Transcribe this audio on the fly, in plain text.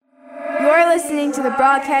listening to the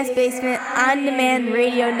Broadcast Basement On Demand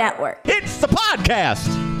Radio Network. It's the podcast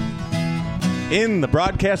in the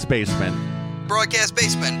Broadcast Basement.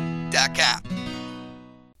 BroadcastBasement.com.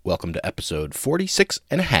 Welcome to episode 46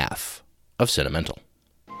 and a half of Cinemental.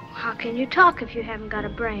 How can you talk if you haven't got a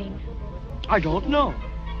brain? I don't know.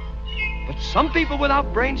 But some people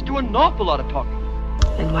without brains do an awful lot of talking.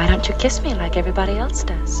 Then why don't you kiss me like everybody else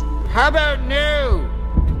does? How about new?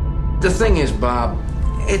 The thing is, Bob,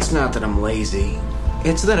 it's not that I'm lazy.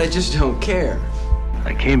 It's that I just don't care.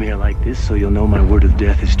 I came here like this so you'll know my word of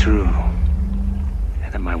death is true.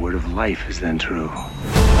 And that my word of life is then true.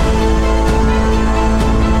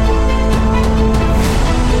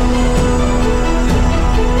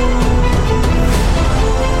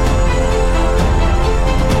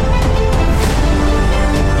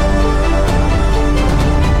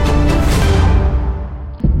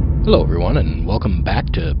 Hello, everyone, and welcome back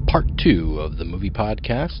to part 2 of the movie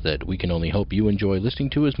podcast that we can only hope you enjoy listening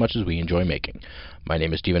to as much as we enjoy making. My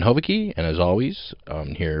name is Stephen Hovicki, and as always,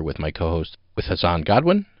 I'm here with my co-host with Hassan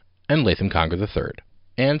Godwin and Latham Conger III,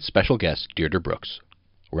 and special guest Deirdre Brooks.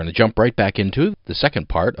 We're going to jump right back into the second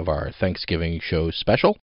part of our Thanksgiving show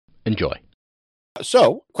special. Enjoy.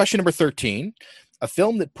 So, question number 13, a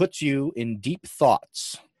film that puts you in deep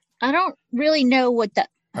thoughts. I don't really know what the...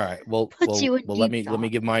 All right. Well, let me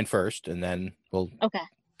give mine first, and then we'll. Okay.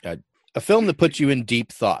 A film that puts you in deep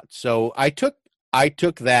thought. So I took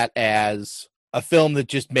that as a film that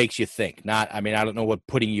just makes you think. I don't know what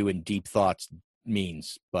putting you in deep thoughts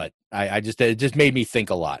means, but it just made me think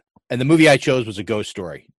a lot. And the movie I chose was A Ghost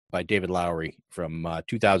Story by David Lowery from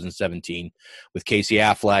 2017 with Casey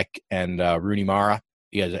Affleck and Rooney Mara.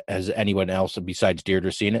 Has anyone else besides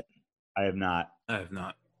Deirdre seen it? I have not.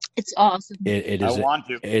 It's awesome. It is. I want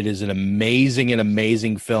to. It is an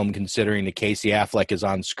amazing film, considering that Casey Affleck is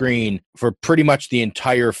on screen for pretty much the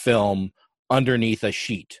entire film underneath a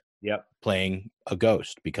sheet. Yep. Playing a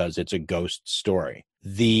ghost because it's a ghost story.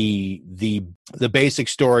 The basic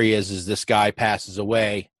story is this guy passes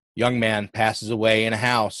away. Young man passes away in a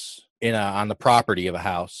house on the property of a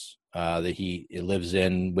house that he lives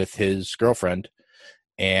in with his girlfriend,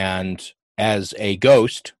 and as a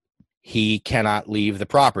ghost, he cannot leave the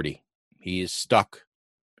property. He is stuck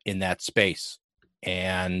in that space.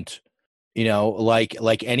 And,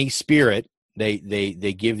 like any spirit,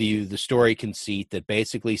 they give you the story conceit that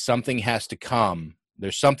basically something has to come.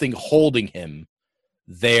 There's something holding him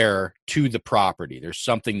there to the property. There's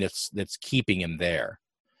something that's keeping him there,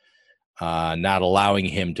 not allowing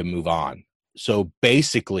him to move on. So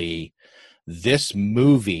basically, this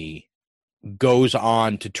movie goes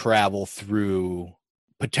on to travel through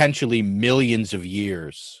potentially millions of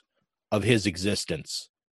years of his existence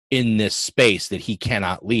in this space that he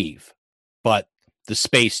cannot leave. But the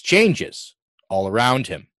space changes all around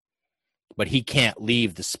him, but he can't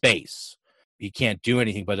leave the space. He can't do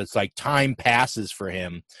anything, but it's like time passes for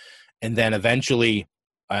him. And then eventually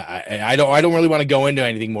I don't really want to go into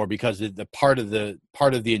anything more, because the part of the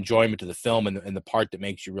enjoyment of the film and the part that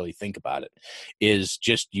makes you really think about it is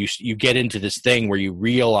just you get into this thing where you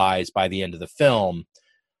realize by the end of the film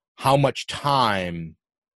how much time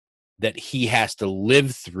that he has to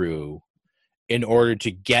live through in order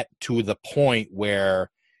to get to the point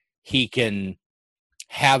where he can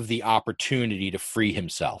have the opportunity to free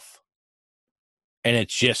himself. And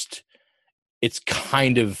it's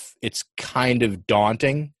kind of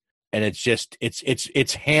daunting, and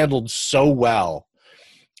it's handled so well.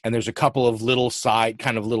 And there's a couple of little side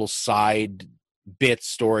bit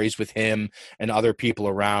stories with him and other people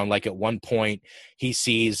around. Like at one point he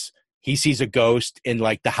sees a ghost in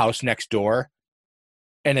like the house next door,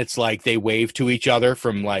 and it's like they wave to each other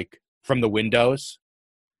from the windows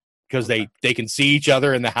because they can see each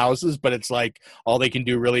other in the houses, but it's like all they can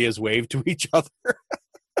do really is wave to each other.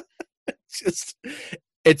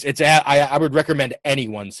 I would recommend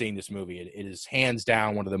anyone seeing this movie. It is hands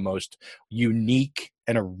down one of the most unique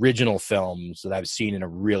and original films that I've seen in a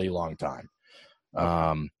really long time.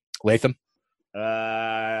 Latham?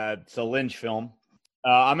 It's a Lynch film.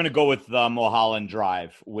 I'm going to go with Mulholland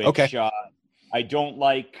Drive, which okay. I don't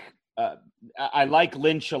like. I like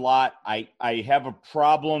Lynch a lot. I have a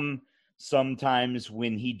problem sometimes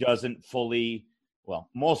when he doesn't fully,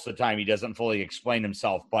 most of the time he doesn't fully explain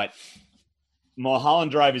himself, but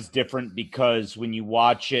Mulholland Drive is different because when you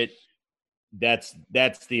watch it, that's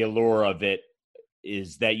the allure of it,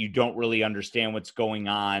 is that you don't really understand what's going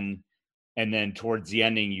on. And then towards the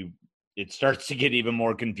ending, it starts to get even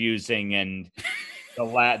more confusing. And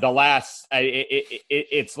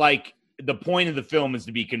it's like the point of the film is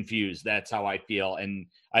to be confused. That's how I feel. And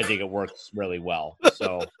I think it works really well.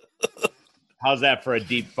 So How's that for a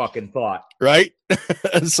deep fucking thought? Right?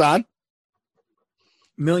 Son? $1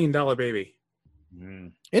 Million Baby.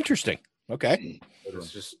 Interesting. Okay.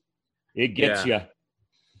 It's just it gets you.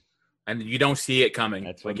 And you don't see it coming.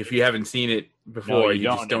 That's like if you haven't seen it before, No, you you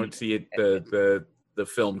just don't see it the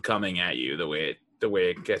film coming at you the way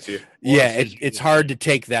it gets you. Yeah, it's hard to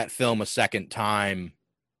take that film a second time.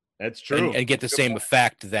 That's true. And get the same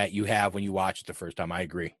effect that you have when you watch it the first time. I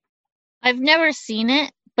agree. I've never seen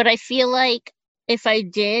it, but I feel like if I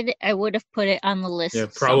did, I would have put it on the list. Yeah,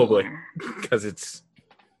 probably. Somewhere. Because it's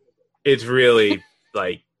really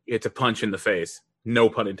like it's a punch in the face. No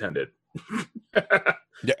pun intended.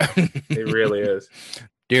 It really is.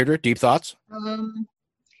 Deirdre, deep thoughts?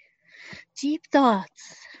 Deep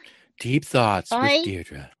thoughts. Deep thoughts with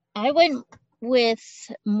Deirdre. I went with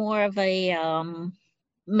more of a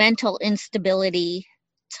mental instability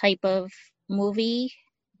type of movie,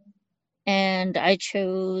 and I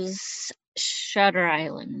chose Shutter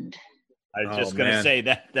Island. I was just gonna say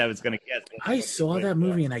that was gonna guess. I saw that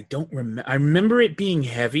movie and I don't remember. I remember it being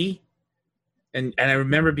heavy, and I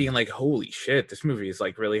remember being like, "Holy shit, this movie is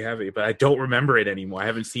like really heavy." But I don't remember it anymore. I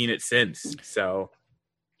haven't seen it since. So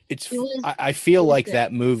I feel like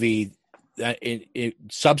that movie.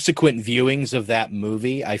 Subsequent viewings of that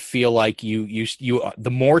movie, I feel like you the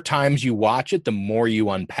more times you watch it, the more you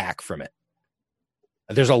unpack from it.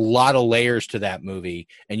 There's a lot of layers to that movie,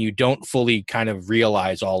 and you don't fully kind of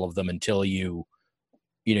realize all of them until you've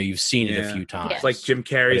seen it a few times. It's like Jim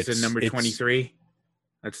Carrey's in Number 23.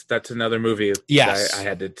 That's another movie. Yes, I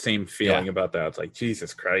had the same feeling about that. It's like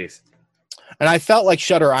Jesus Christ. And I felt like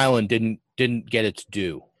Shutter Island didn't get its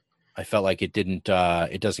due. I felt like it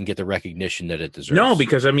doesn't get the recognition that it deserves. No,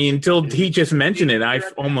 because I mean, until he just mentioned it, I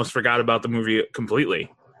almost forgot about the movie completely.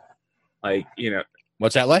 Like,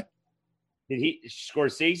 what's that like? Did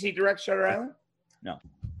Scorsese direct Shutter Island? No.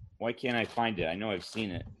 Why can't I find it? I know I've seen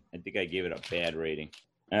it. I think I gave it a bad rating.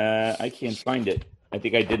 I can't find it. I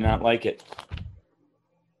think I did not like it.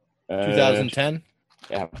 2010?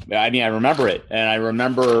 Yeah. I mean, I remember it. And I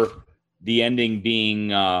remember the ending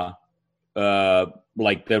being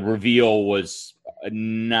like the reveal was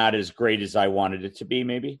not as great as I wanted it to be,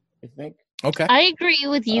 maybe, I think. Okay. I agree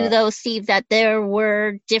with you, though, Steve, that there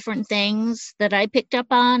were different things that I picked up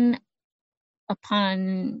on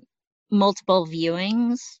upon multiple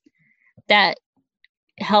viewings that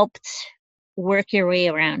helped work your way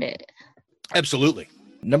around it. Absolutely.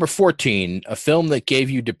 Number 14, a film that gave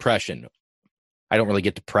you depression. I don't really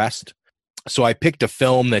get depressed. So I picked a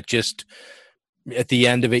film that just, at the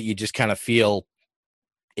end of it, you just kind of feel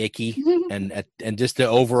icky, and just the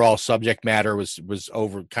overall subject matter was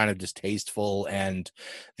over kind of distasteful, and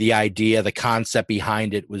the concept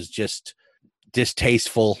behind it was just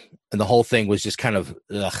distasteful, and the whole thing was just kind of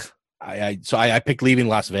ugh. So I picked Leaving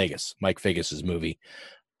Las Vegas, Mike Figgis's movie.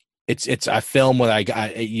 It's a film where the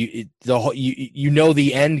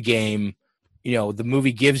end game, the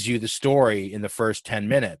movie gives you the story in the first 10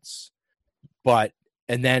 minutes, but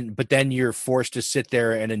then you're forced to sit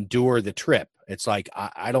there and endure the trip. It's like,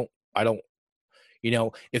 I don't,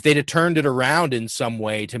 if they'd have turned it around in some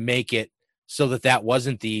way to make it so that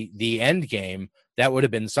wasn't the end game, that would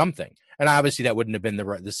have been something. And obviously that wouldn't have been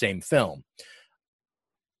the same film.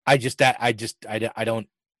 I'll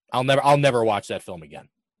never watch that film again.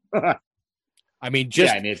 I mean,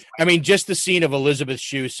 just the scene of Elizabeth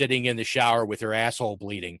Shue sitting in the shower with her asshole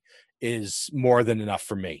bleeding is more than enough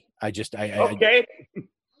for me. I just don't.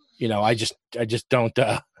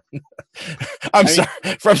 I'm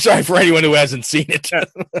sorry for anyone who hasn't seen it.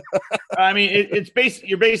 I mean,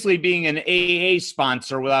 you're basically being an AA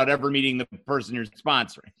sponsor without ever meeting the person you're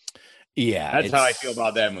sponsoring. Yeah, that's how I feel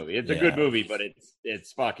about that movie. It's a good movie, but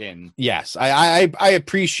it's fucking. Yes, I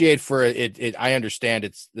appreciate for it. I understand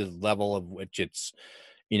it's the level of which it's,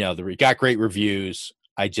 got great reviews.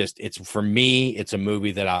 For me, it's a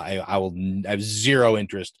movie that I have zero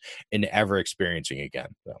interest in ever experiencing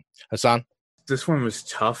again. So, Hassan? This one was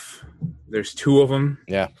tough. There's two of them.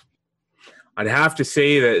 Yeah. I'd have to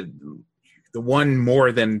say that the one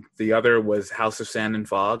more than the other was House of Sand and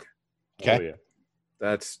Fog. Okay. Oh, yeah.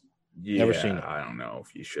 That's never seen it. I don't know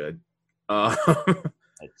if you should. That's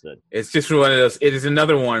it. It's just one of those. It is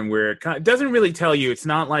another one where it doesn't really tell you. It's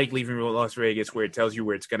not like Leaving Las Vegas where it tells you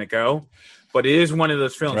where it's going to go, but it is one of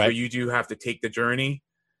those films where you do have to take the journey,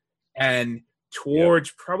 and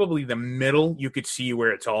towards probably the middle, you could see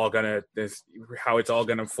where it's all how it's all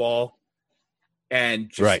gonna fall, and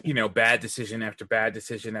just bad decision after bad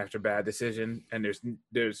decision after bad decision, and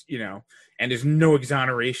there's no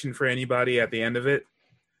exoneration for anybody at the end of it.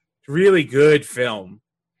 It's a really good film.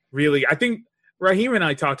 Really, I think Raheem and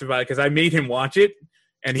I talked about it because I made him watch it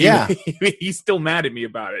and he's still mad at me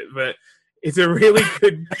about it. But it's a really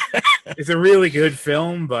good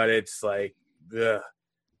film. But it's like, ugh.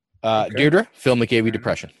 Okay. Deirdre, film that gave you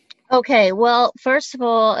depression. Okay, well, first of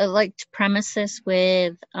all, I'd like to premise this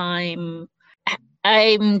with I'm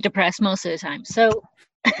depressed most of the time. So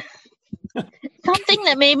something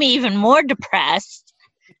that made me even more depressed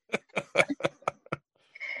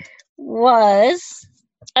was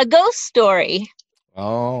A Ghost Story.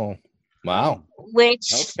 Oh, wow. Which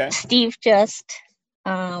Steve just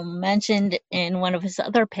mentioned in one of his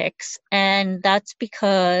other picks. And that's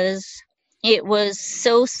because it was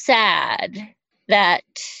so sad that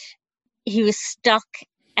he was stuck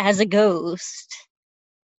as a ghost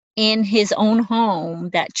in his own home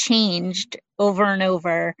that changed over and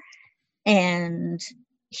over. And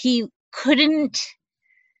he couldn't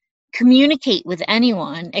communicate with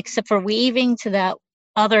anyone except for waving to that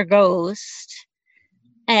other ghost.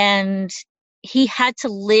 And he had to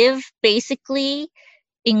live basically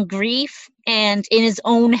in grief and in his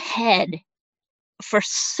own head for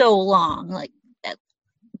so long. Like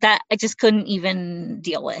that I just couldn't even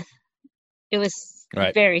deal with. It was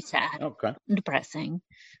very sad. Okay. And depressing.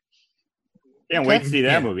 Can't wait to see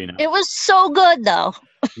that movie now. It was so good though.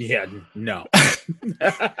 Yeah, no.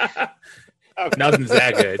 Nothing's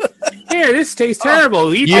that good. Yeah, this tastes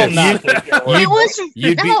terrible. It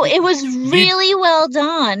was really well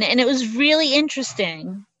done, and it was really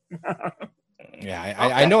interesting. Yeah,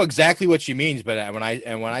 I know exactly what she means, but when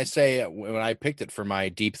I picked it for my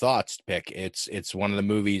deep thoughts pick, it's one of the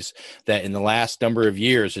movies that in the last number of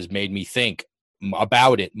years has made me think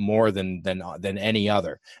about it more than any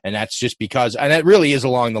other, and that's just because, and it really is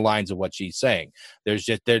along the lines of what she's saying. There's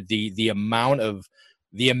just the amount of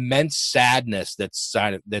the immense sadness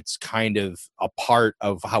that's kind of a part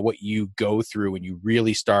of what you go through when you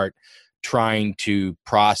really start trying to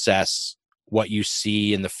process what you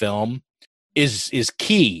see in the film is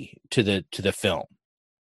key to the film,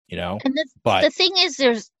 you know. And the thing is,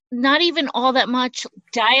 there's not even all that much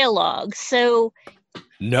dialogue, so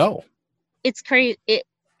no, it's crazy.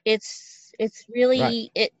 It's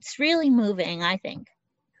really moving. I think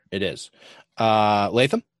it is.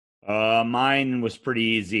 Latham. Mine was pretty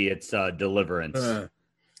easy. It's Deliverance,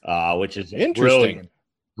 which is a interesting,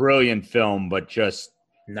 brilliant film, but just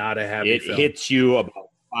not a happy film. It hits you about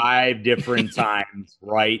 5 different times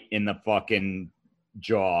right in the fucking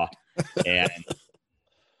jaw. And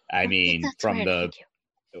I mean,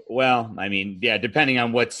 depending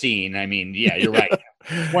on what scene. I mean, yeah, you're right.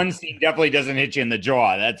 One scene definitely doesn't hit you in the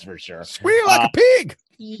jaw. That's for sure. Squeal like a pig.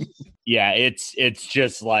 Yeah, it's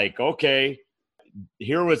just like, okay,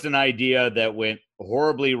 here was an idea that went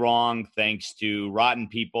horribly wrong thanks to rotten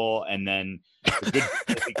people, and then the good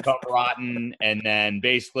people become rotten, and then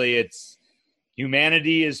basically it's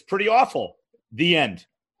humanity is pretty awful. The end.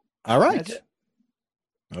 All right.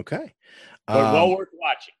 Okay. But well worth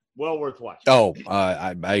watching. Well worth watching. Oh,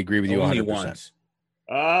 I agree with you 100%. Once.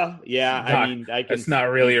 Yeah. I mean, I can. It's not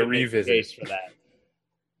really a revisit for that.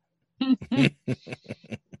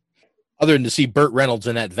 Other than to see Burt Reynolds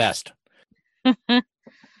in that vest.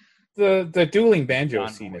 The dueling banjo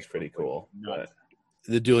scene is pretty cool. But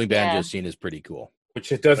the dueling banjo scene is pretty cool.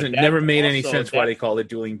 Which it never made any sense why they call it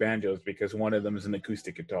dueling banjos, because one of them is an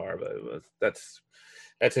acoustic guitar, but that's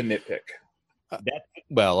a nitpick.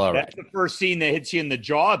 All right. That's the first scene that hits you in the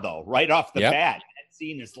jaw, though, right off the bat. That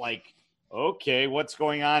scene is like, okay, what's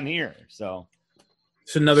going on here? So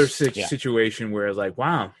it's another situation where it's like,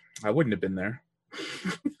 wow, I wouldn't have been there.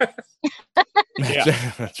 Yeah,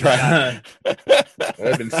 that's right. That would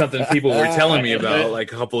have been something people were telling me about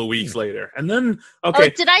like a couple of weeks later. And then, okay,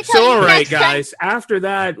 did I tell you all right, next guys, after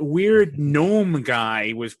that weird gnome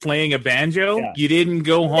guy was playing a banjo, you didn't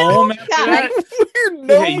go home after that? Weird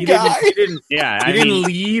gnome guy. You didn't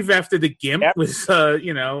leave after the gimp was, hell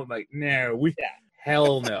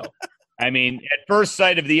no. I mean, at first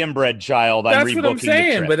sight of the inbred child, I'm that's rebooking what I'm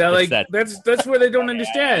saying, the trip. but that's where they don't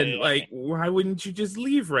understand. Like, why wouldn't you just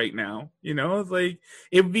leave right now? You know, it's like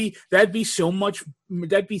that'd be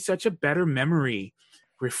such a better memory,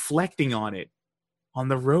 reflecting on it on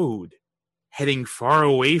the road, heading far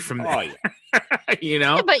away from there. You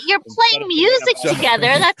know, yeah, but you're playing music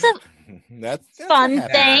together. That's a fun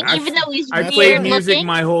thing, even though he's weird. I played music looking.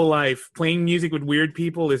 my whole life. Playing music with weird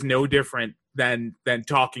people is no different than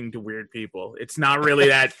talking to weird people. It's not really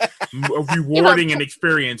that rewarding an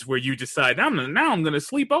experience where you decide I'm going to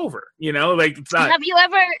sleep over. You know, like it's not. Have you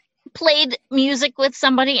ever played music with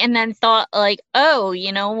somebody and then thought like, oh,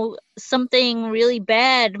 you know, something really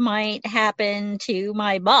bad might happen to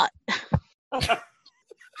my butt?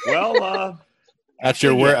 Well, Not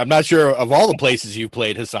sure where. I'm not sure of all the places you've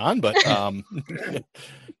played, Hassan, but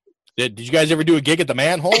did you guys ever do a gig at the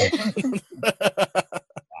Manhole?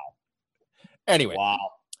 Anyway,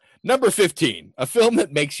 Wow. number 15, a film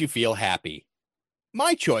that makes you feel happy.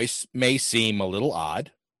 My choice may seem a little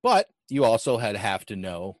odd, but you also have to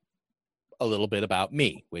know a little bit about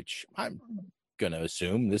me, which I'm going to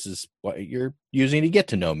assume this is what you're using to get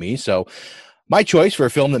to know me. So my choice for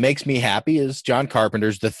a film that makes me happy is John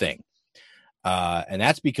Carpenter's The Thing. And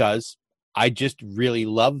that's because I just really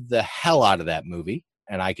love the hell out of that movie,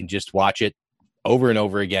 and I can just watch it over and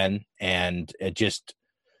over again, and it just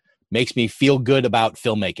makes me feel good about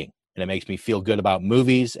filmmaking, and it makes me feel good about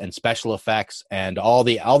movies and special effects and all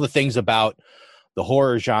the things about the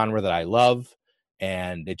horror genre that I love.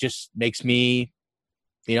 And it just makes me,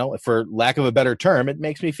 for lack of a better term, it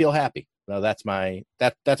makes me feel happy. So that's my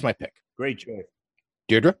pick. Great choice.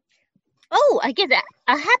 Deirdre? Oh, I get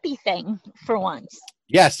a happy thing for once.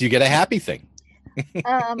 Yes, you get a happy thing.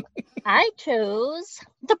 I chose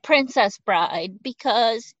The Princess Bride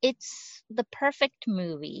because it's the perfect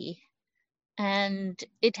movie, and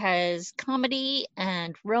it has comedy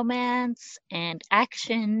and romance and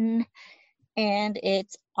action, and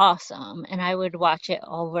it's awesome, and I would watch it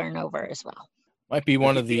over and over as well. Might be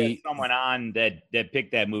one of the someone on that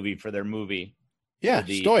picked that movie for their movie. Yeah,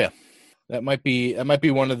 Stoya. That might be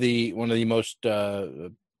one of the most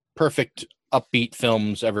perfect upbeat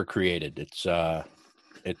films ever created. It's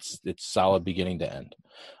solid beginning to end.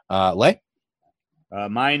 Lay?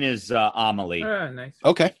 Mine is Amelie. Nice.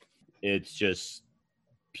 Okay. It's just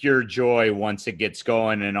pure joy once it gets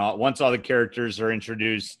going, and once all the characters are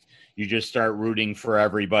introduced, you just start rooting for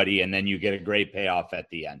everybody, and then you get a great payoff at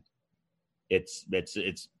the end. It's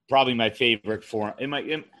probably my favorite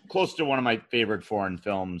close to one of my favorite foreign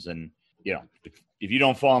films, and if you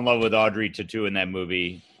don't fall in love with Audrey Tautou in that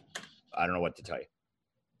movie, I don't know what to tell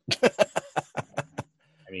you.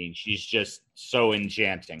 I mean, she's just so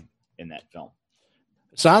enchanting in that film.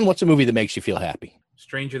 San, what's a movie that makes you feel happy?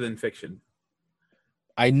 Stranger Than Fiction.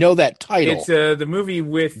 I know that title. It's the movie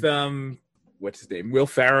with what's his name, Will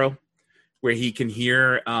Ferrell, where he can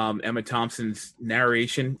hear Emma Thompson's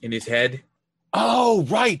narration in his head. Oh,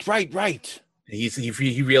 right.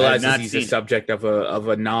 He realizes he's the subject of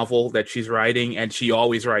a novel that she's writing, and she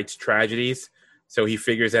always writes tragedies. So he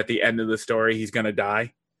figures at the end of the story he's going to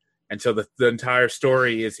die, and so the entire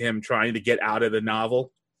story is him trying to get out of the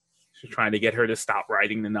novel, trying to get her to stop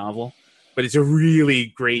writing the novel. But it's a really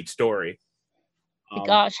great story.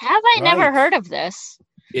 Gosh, have I never heard of this?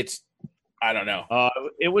 I don't know.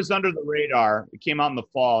 It was under the radar. It came out in the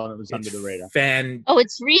fall, and it was under the radar. Oh,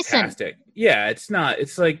 it's recent. Fantastic. Yeah, it's not.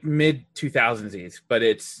 It's like mid 2000s, but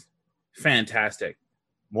it's fantastic.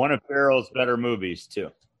 One of Farrell's better movies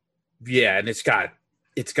too. Yeah, and it's got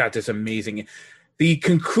this amazing. The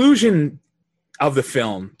conclusion of the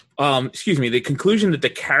film, the conclusion that the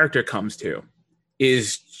character comes to,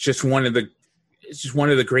 is just one of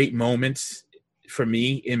the great moments for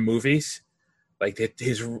me in movies. Like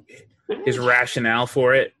his rationale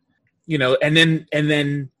for it, and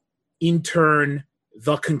then in turn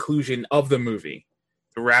the conclusion of the movie,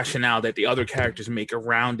 the rationale that the other characters make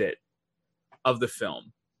around it of the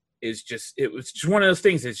film it was just one of those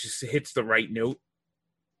things that just hits the right note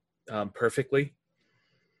perfectly.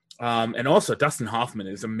 And also Dustin Hoffman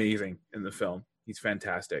is amazing in the film. He's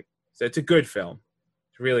fantastic. So it's a good film.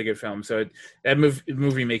 It's a really good film. So that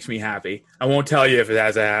movie makes me happy. I won't tell you if it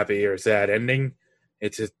has a happy or sad ending.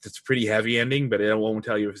 It's a pretty heavy ending, but I won't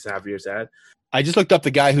tell you if it's happy or sad. I just looked up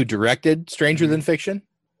the guy who directed Stranger Than Fiction.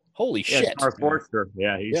 Holy shit. Mark Forster.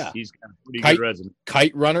 Yeah, he's got a pretty good resume.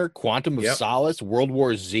 Kite Runner, Quantum of Solace, World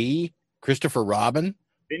War Z, Christopher Robin.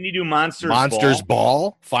 Didn't he do Monsters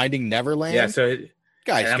Ball? Finding Neverland? Yeah, so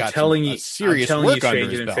guy's got serious work work under Stranger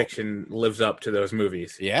his Than belt. Fiction lives up to those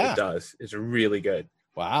movies. Yeah. It does. It's really good.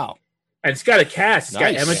 Wow. And it's got a cast. It's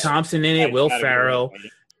got Nice. Emma Thompson in it, Will Ferrell,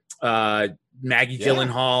 Maggie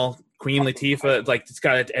Gyllenhaal, Queen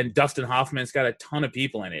Latifah, and Dustin Hoffman. It's got a ton of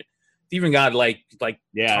people in it. It's even got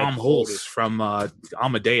Tom Hulce from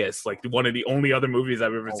Amadeus, like one of the only other movies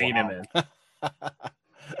I've ever seen him in.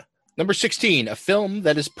 Number 16, a film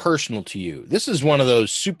that is personal to you. This is one of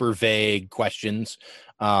those super vague questions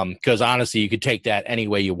because honestly, you could take that any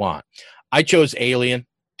way you want. I chose Alien,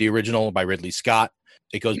 the original by Ridley Scott.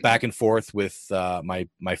 It goes back and forth with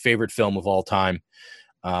my favorite film of all time,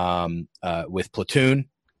 with Platoon.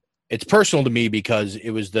 It's personal to me because it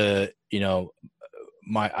was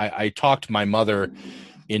I talked my mother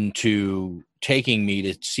into taking me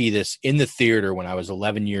to see this in the theater when I was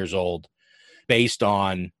 11 years old, based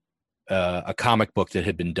on a comic book that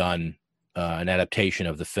had been done, an adaptation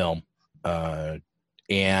of the film.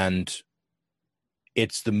 and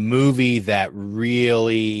it's the movie that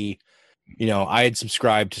really, I had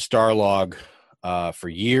subscribed to Starlog for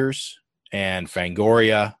years, and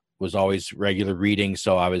Fangoria was always regular reading.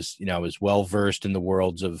 So I was well versed in the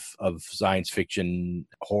worlds of science fiction,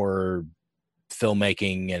 horror,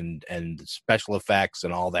 filmmaking, and special effects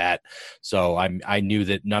and all that. So I knew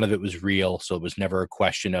that none of it was real. So it was never a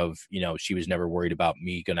question of, she was never worried about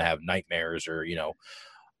me going to have nightmares or,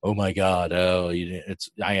 oh my God.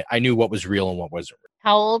 I knew what was real and what wasn't.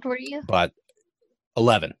 How old were you? But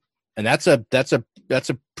 11. And that's a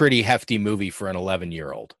pretty hefty movie for an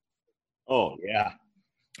 11-year-old. Oh yeah.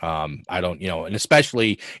 I don't, and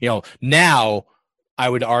especially, now I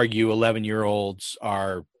would argue 11-year-olds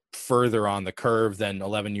are further on the curve than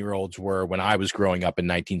 11-year-olds were when I was growing up in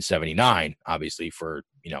 1979, obviously for,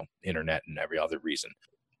 internet and every other reason.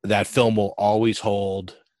 That film will always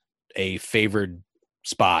hold a favored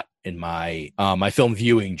spot in my film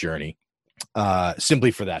viewing journey,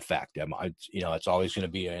 simply for that fact. It's always going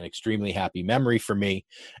to be an extremely happy memory for me,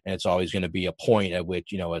 and it's always going to be a point at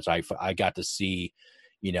which, as I got to see,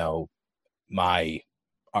 my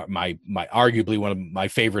arguably one of my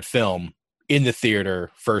favorite film in the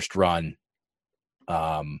theater first run,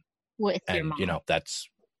 with your mom. That's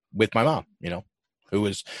with my mom, who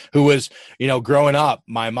was growing up,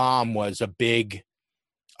 my mom was a big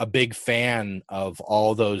fan of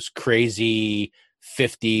all those crazy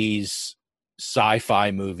 50s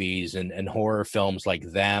sci-fi movies and horror films like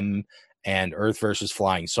Them and Earth versus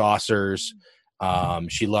Flying Saucers.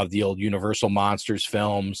 She loved the old Universal Monsters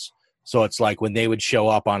films. So it's like when they would show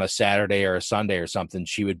up on a Saturday or a Sunday or something,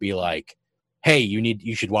 she would be like, hey,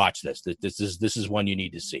 you should watch this. This is one you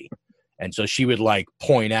need to see. And so she would like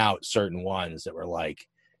point out certain ones that were like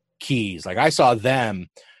keys. Like I saw Them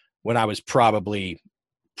when I was probably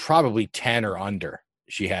 10 or under.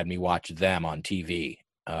 She had me watch Them on TV,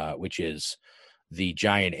 which is the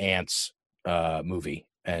giant ants movie.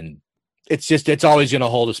 And it's always going to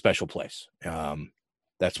hold a special place.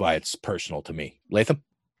 That's why it's personal to me. Latham?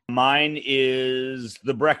 Mine is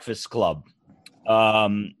The Breakfast Club.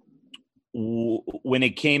 When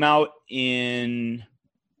it came out in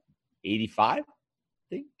 85, I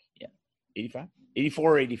think. Yeah, 85,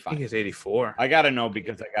 84 or 85. I think it's 84. I got to know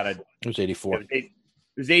because I got to. It was 84. It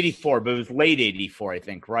was 84, but it was late 84, I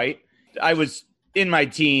think, right? I was in my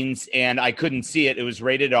teens and I couldn't see it. It was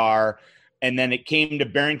rated R. And then it came to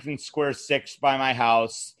Barrington Square 6 by my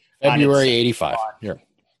house. February 85. Yeah.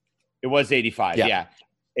 It was 85, yeah.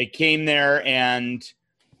 It came there and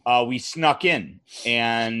we snuck in.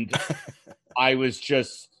 And I was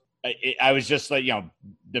just like,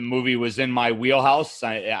 the movie was in my wheelhouse.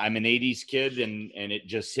 I'm an 80s kid and it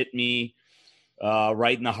just hit me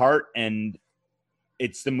right in the heart. And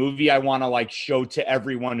it's the movie I want to like show to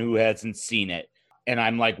everyone who hasn't seen it. And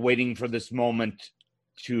I'm like waiting for this moment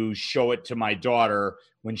to show it to my daughter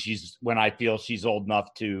when I feel she's old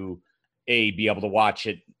enough to A, be able to watch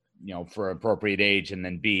it, for appropriate age, and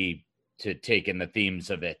then B, to take in the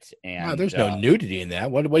themes of it. And wow, there's no nudity in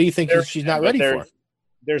that. What do you think she's not ready for?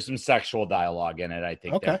 There's some sexual dialogue in it. I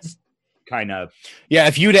think that's kind of. Yeah.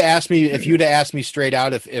 If you'd have asked me straight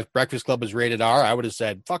out, if Breakfast Club was rated R, I would have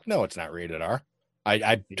said, fuck no, it's not rated R.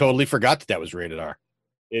 I totally forgot that was rated R.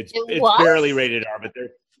 It's barely rated R, but there.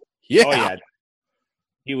 Yeah. Oh yeah.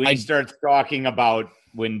 He starts talking about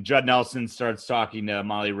when Judd Nelson starts talking to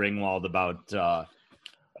Molly Ringwald about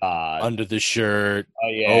under the shirt,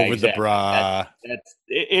 over the bra.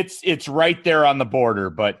 It's right there on the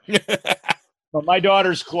border, but my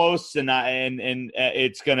daughter's close, and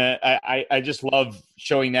it's gonna. I just love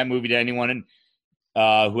showing that movie to anyone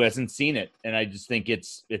who hasn't seen it, and I just think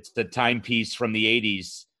it's the timepiece from the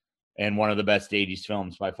 '80s and one of the best '80s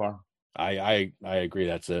films by far. I agree.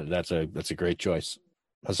 That's a great choice.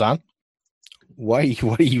 Hassan, what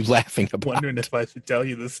are you laughing about? Wondering if I should tell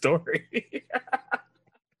you the story.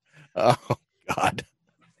 Oh God.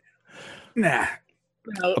 Nah.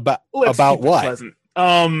 About what? Pleasant.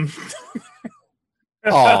 Oh.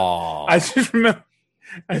 I just remember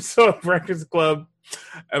I saw a Breakfast Club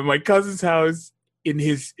at my cousin's house in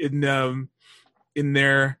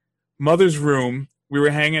their mother's room. We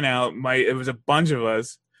were hanging out. It was a bunch of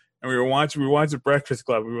us, and we were watching Breakfast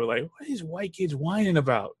Club. We were like, "What are these white kids whining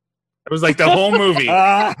about?" It was like the whole movie.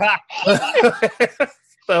 The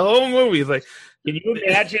whole movie is like. Can you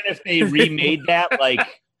imagine if they remade that,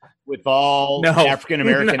 like with all African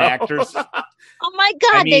American actors? Oh my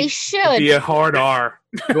God, they should. It'd be a hard R.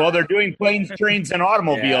 Well, they're doing Planes, Trains, and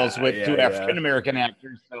Automobiles with two African American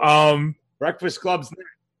actors. So Breakfast Club's there.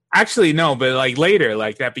 Actually, no, but like later,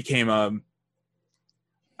 like that became I don't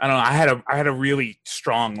know. I had a really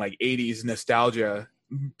strong like '80s nostalgia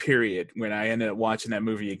period when I ended up watching that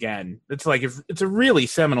movie again. It's like it's a really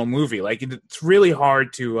seminal movie. Like it's really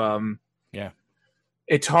hard to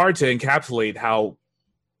it's hard to encapsulate how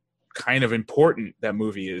kind of important that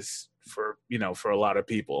movie is for a lot of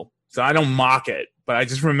people. So I don't mock it, but I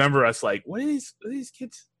just remember us like, what are these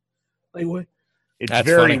kids like? What? It's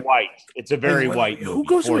very white. It's a very white movie. Who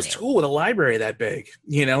goes to a school with a library that big?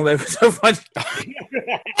 That was so fun.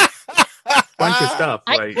 Bunch of stuff.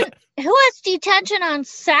 Like, who has detention on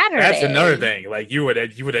Saturday? That's another thing. Like you would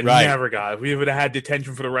have never got. We would have had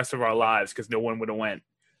detention for the rest of our lives because no one would have went.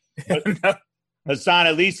 Hassan,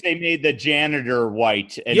 at least they made the janitor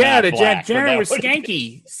white. And yeah, not the black, janitor was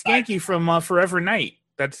Skanky from Forever Night.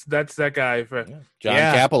 That's that guy. John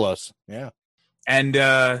Kapelos. Yeah,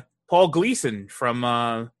 and Paul Gleason from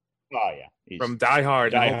from Die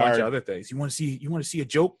Hard and a whole bunch of other things. You want to see a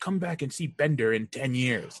joke? Come back and see Bender in 10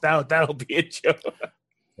 years. That'll be a joke.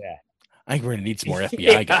 Yeah, I think we're gonna need some more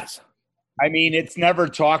FBI guys. I mean, it's never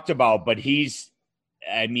talked about, but he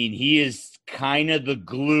is kind of the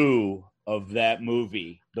glue of that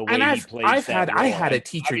movie. The way he plays I had a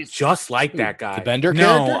teacher just like that guy. The Bender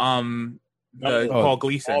character? Paul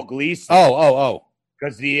Gleason. Paul Gleason. Oh.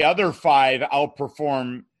 Because the other 5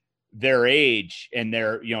 outperform their age, and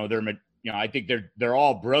they're I think they're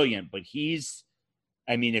all brilliant, but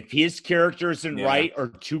if his character isn't right or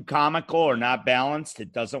too comical or not balanced,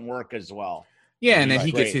 it doesn't work as well. Yeah, and then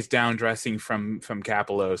he gets his down dressing from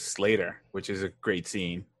Kapelos later, which is a great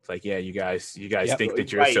scene. It's like, yeah, you guys think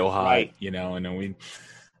that you're so hot, and then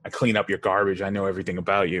I clean up your garbage. I know everything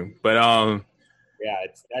about you. But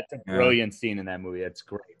that's a brilliant scene in that movie. That's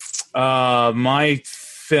great. My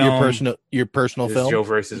film, your personal is film, Joe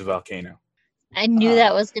versus Volcano. I knew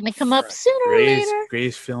that was going to come up sooner or later.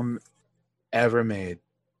 Greatest film ever made.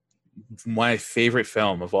 My favorite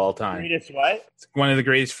film of all time. Greatest what? It's one of the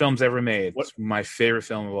greatest films ever made. It's my favorite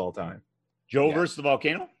film of all time. Joe versus the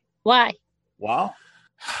Volcano? Why? Wow.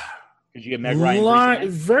 Did you get Meg Ryan?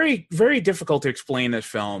 Very, very difficult to explain this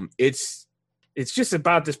film. It's just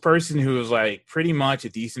about this person who is like pretty much a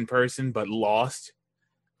decent person but lost.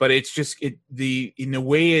 But it's just the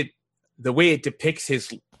way it depicts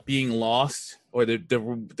his being lost, or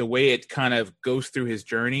the way it kind of goes through his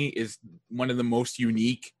journey, is one of the most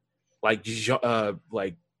unique like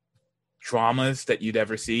dramas that you'd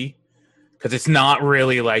ever see, because it's not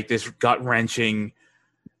really like this gut-wrenching,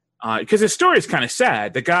 because the story is kind of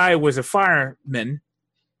sad. The guy was a fireman,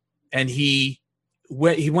 and he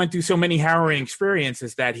went through so many harrowing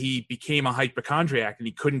experiences that he became a hypochondriac, and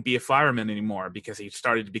he couldn't be a fireman anymore because he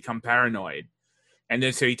started to become paranoid. And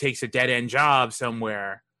then so he takes a dead-end job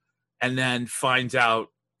somewhere, and then finds out,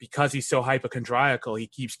 because he's so hypochondriacal, he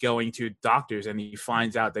keeps going to doctors, and he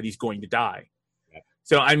finds out that he's going to die. Yeah.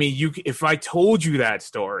 So, if I told you that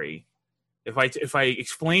story, if I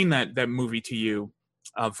explained that movie to you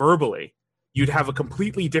verbally, you'd have a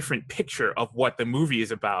completely different picture of what the movie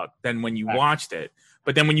is about than when you watched it.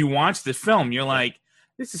 But then when you watch the film, you're like,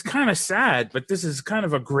 this is kind of sad, but this is kind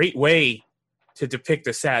of a great way to depict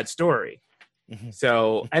a sad story. Mm-hmm.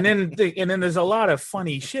 So, and then there's a lot of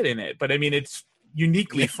funny shit in it, but it's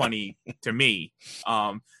uniquely funny to me.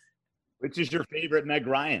 Which is your favorite Meg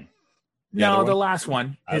Ryan? No, the last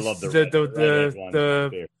one. I love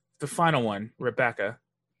the final one, Rebecca.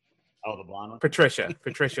 Oh, the blonde one? Patricia.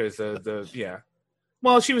 Patricia is the.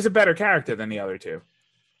 Well, she was a better character than the other two.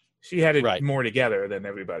 She had it more together than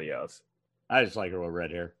everybody else. I just like her with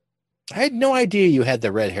red hair. I had no idea you had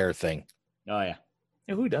the red hair thing. Oh yeah.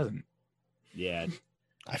 Who doesn't? Yeah.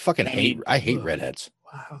 I fucking hate redheads.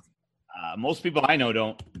 Wow. Most people I know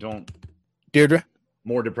don't. Deirdre?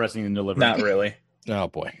 More depressing than Deliverance. Not really. Oh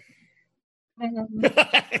boy.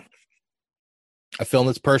 A film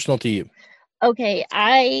that's personal to you. Okay,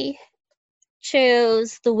 I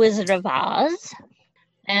chose The Wizard of Oz.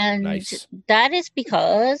 And that is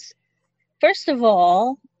because, first of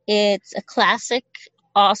all, it's a classic,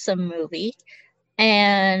 awesome movie.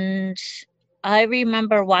 And I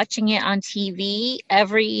remember watching it on TV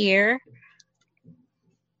every year.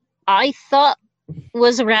 I thought it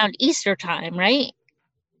was around Easter time, right?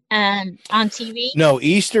 And on TV? No,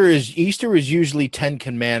 Easter is usually 10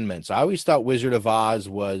 Commandments. I always thought Wizard of Oz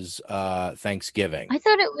was Thanksgiving. I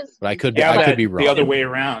thought it was. But I could be wrong. The other way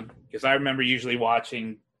around, because I remember usually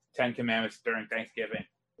watching 10 Commandments during Thanksgiving.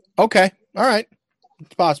 Okay, all right,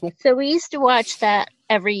 it's possible. So we used to watch that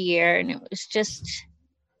every year, and it was just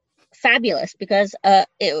fabulous because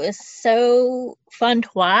it was so fun to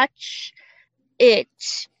watch. It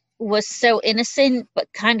was so innocent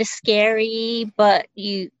but kind of scary, but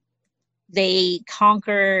they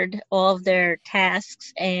conquered all of their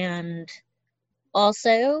tasks, and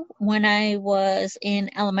Also, when I was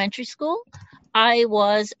in elementary school, I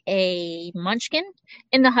was a munchkin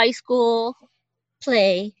in the high school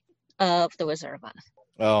play of The Wizard of Oz.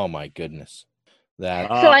 Oh my goodness. That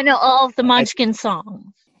so I know all of the Munchkin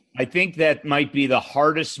songs. I think that might be the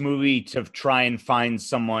hardest movie to try and find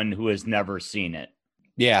someone who has never seen it.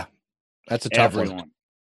 Yeah, that's a tough one.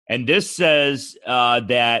 And this says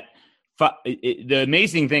that the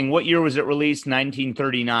amazing thing, what year was it released?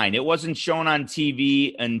 1939. It wasn't shown on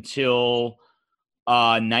TV until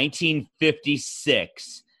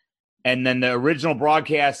 1956. And then the original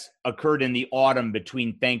broadcast occurred in the autumn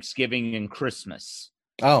between Thanksgiving and Christmas.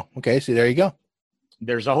 Oh, okay. See, there you go.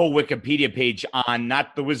 There's a whole Wikipedia page on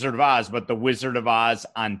not The Wizard of Oz, but The Wizard of Oz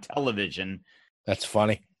on television. That's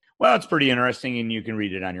funny. Well, it's pretty interesting, and you can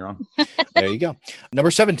read it on your own. There you go. Number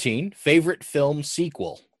 17, favorite film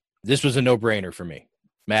sequel. This was a no-brainer for me.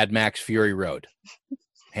 Mad Max Fury Road.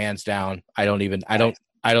 Hands down. I don't even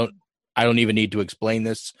need to explain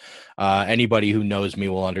this. Anybody who knows me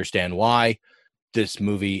will understand why. This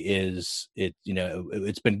movie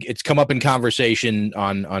it's come up in conversation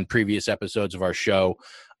on previous episodes of our show.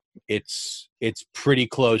 It's pretty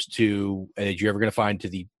close to you're ever going to find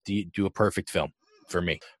to do a perfect film for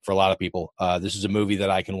me, for a lot of people. This is a movie that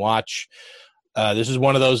I can watch. This is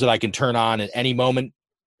one of those that I can turn on at any moment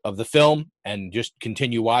of the film and just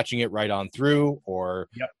continue watching it right on through, or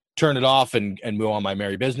turn it off and move on my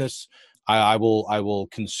merry business. I will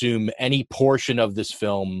consume any portion of this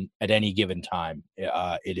film at any given time.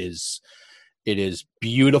 It is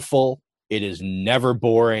beautiful. It is never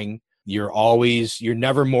boring. You're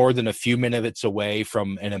never more than a few minutes away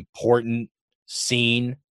from an important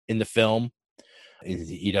scene in the film.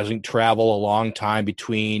 He doesn't travel a long time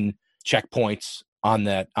between checkpoints on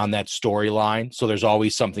that storyline. So there's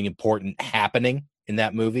always something important happening in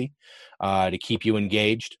that movie to keep you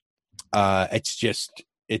engaged.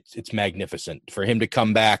 It's magnificent for him to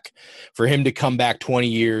come back 20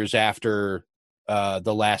 years after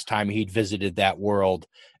the last time he'd visited that world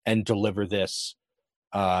and deliver this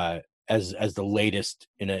as the latest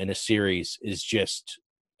in a series is just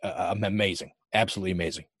amazing. Absolutely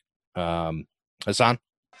amazing. Hassan?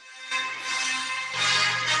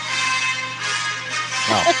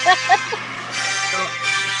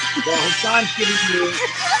 Well, Hassan's giving you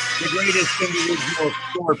the greatest individual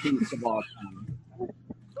score piece of all time.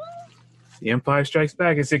 The Empire Strikes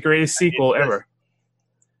Back is the greatest sequel ever.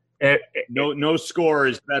 No score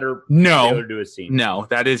is better. No, to a scene. No,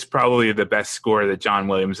 that is probably the best score that John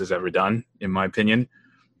Williams has ever done, in my opinion.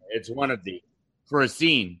 It's one of the for a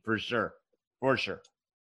scene for sure.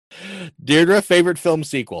 Deirdre, favorite film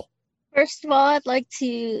sequel. First of all, I'd like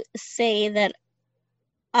to say that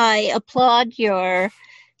I applaud your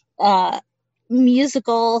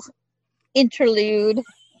musical interlude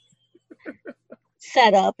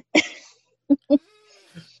setup.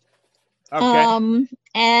 Okay.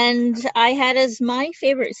 And I had as my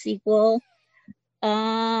favorite sequel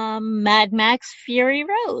Mad Max Fury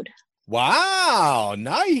Road. Wow,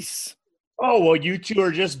 nice. Oh, well, you two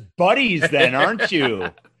are just buddies then, aren't you?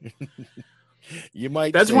 You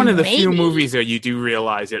might. That's one of the few movies that you do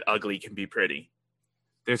realize that ugly can be pretty.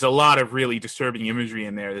 There's a lot of really disturbing imagery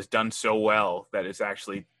in there that's done so well that that's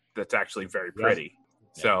actually very pretty.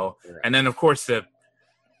 Yeah. So, and then of course the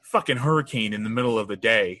fucking hurricane in the middle of the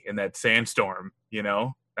day in that sandstorm,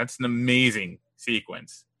 that's an amazing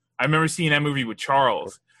sequence. I remember seeing that movie with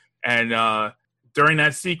Charles, and during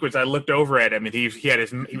that sequence, I looked over at him, and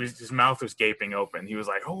his mouth was gaping open. He was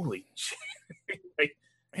like, "Holy shit!"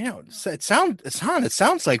 It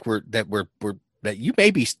sounds like that you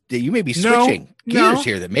may be switching gears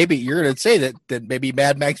here. That maybe you're going to say that maybe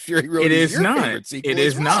Mad Max Fury Road is your favorite sequel. It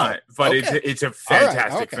is not, but okay. it's a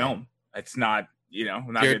fantastic film. It's not,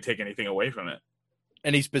 I'm not going to take anything away from it.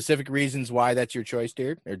 Any specific reasons why that's your choice,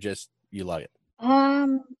 dude, or just you love it?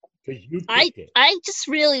 I just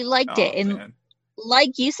really liked it, and man.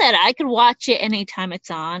 Like you said, I could watch it anytime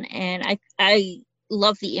it's on, and I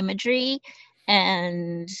love the imagery,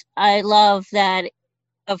 and I love that.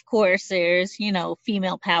 Of course, there's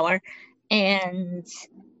female power, and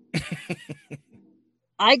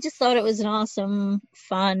I just thought it was an awesome,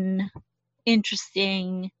 fun,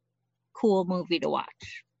 interesting, cool movie to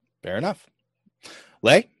watch. Fair enough.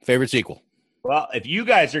 Lay, favorite sequel? Well, if you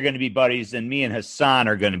guys are going to be buddies, then me and Hassan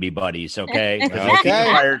are going to be buddies, okay? Okay.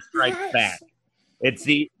 Empire Strikes Back. It's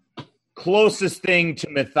the closest thing to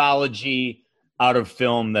mythology out of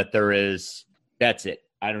film that there is. That's it.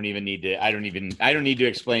 I don't need to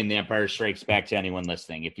explain The Empire Strikes Back to anyone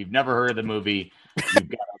listening. If you've never heard of the movie, you've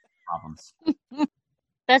got problems.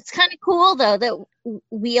 That's kind of cool, though, that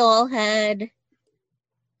we all had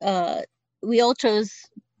we all chose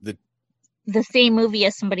the same movie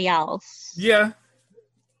as somebody else. Yeah.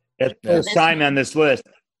 It's the first time on this list.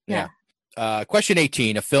 Yeah. Question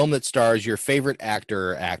 18, a film that stars your favorite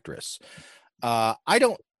actor or actress. I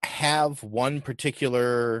don't have one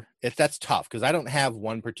particular, if that's tough, because I don't have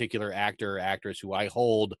one particular actor or actress who I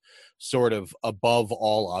hold sort of above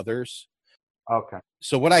all others. Okay.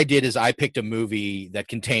 So what I did is I picked a movie that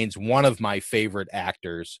contains one of my favorite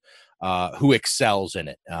actors who excels in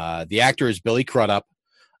it. The actor is Billy Crudup,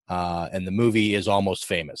 and the movie is Almost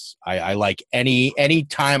Famous. I like any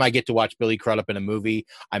time I get to watch Billy Crudup in a movie,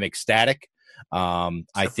 I'm ecstatic.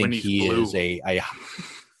 I think he blue. is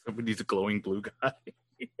Somebody's a glowing blue guy.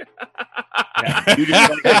 Yeah, you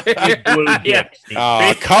just like a blue dick.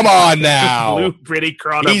 Oh, come on now. Blue pretty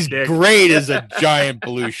Crudup. He's dick. great as a giant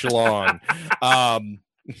blue schlong.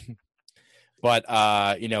 But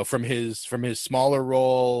from his smaller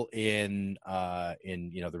role in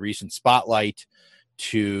the recent Spotlight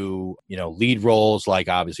to lead roles like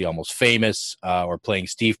obviously Almost Famous or playing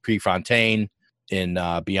Steve Prefontaine in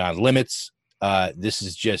Beyond Limits. This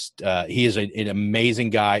is just he is an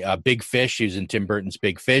amazing guy. Big Fish. He was in Tim Burton's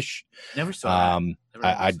Big Fish. Never saw that.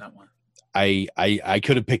 Never that one. I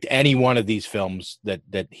could have picked any one of these films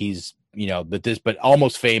that he's but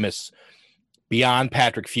Almost Famous, beyond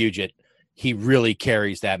Patrick Fugit, he really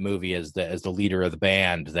carries that movie as the leader of the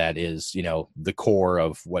band. That is the core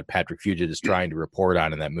of what Patrick Fugit is trying to report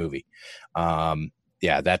on in that movie.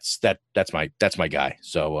 That's my guy.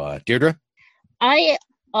 So Deirdre, I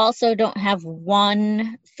also don't have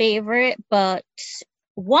one favorite, but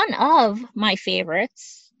one of my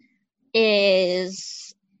favorites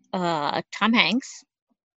is Tom Hanks.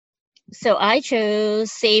 So I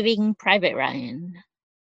chose Saving Private Ryan.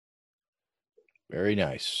 Very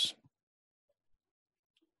nice.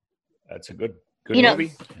 That's a good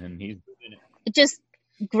movie, and he's in it. Just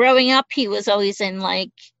growing up, he was always in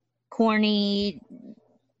like corny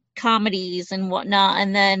comedies and whatnot,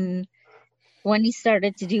 and then when he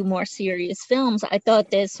started to do more serious films, I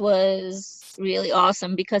thought this was really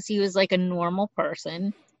awesome because he was like a normal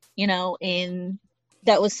person,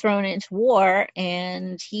 that was thrown into war,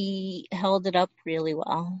 and he held it up really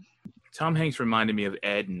well. Tom Hanks reminded me of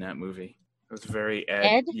Ed in that movie. It was very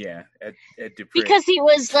Ed? Yeah, Ed Dupree. Because he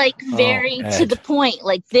was like very to the point.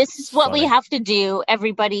 Like, this is what we have to do.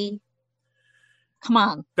 Everybody, come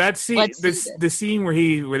on. That scene, the scene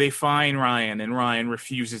where they find Ryan and Ryan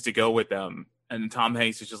refuses to go with them, and Tom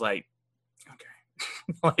Hanks is just like, okay,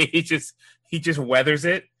 like he just weathers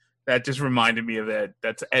it. That just reminded me of Ed.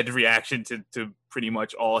 That's Ed's reaction to pretty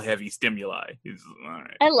much all heavy stimuli. He's all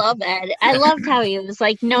right. I love Ed. I loved how he was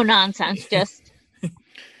like, no nonsense, just.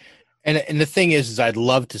 And the thing is I'd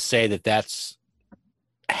love to say that that's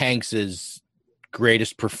Hanks's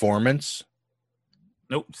greatest performance.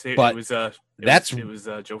 Nope. It was Joe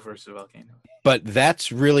versus the Volcano. But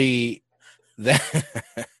that's really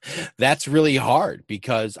that's really hard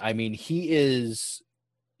because I mean he is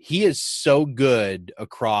so good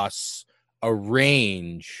across a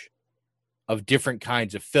range of different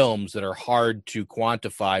kinds of films that are hard to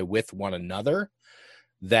quantify with one another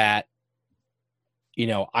that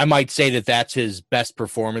I might say that that's his best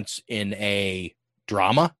performance in a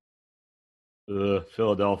drama.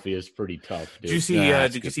 Philadelphia is pretty tough. Dude.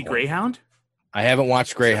 Did you see Greyhound? I haven't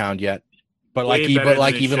watched Greyhound yet, but even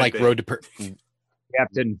Road to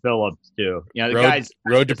Captain Phillips too.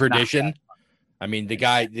 Road to Perdition. I mean,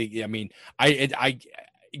 I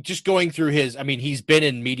just going through his. I mean, he's been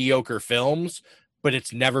in mediocre films, but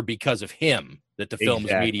it's never because of him that the film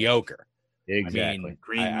is mediocre. Exactly.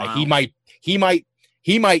 I mean,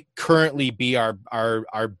 he might currently be our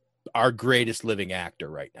greatest living actor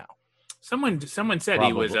right now. Someone said Probably,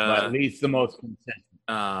 he was at least the most consistent.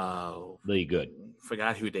 Really good.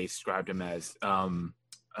 Forgot who they described him as.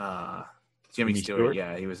 Jimmy Stewart.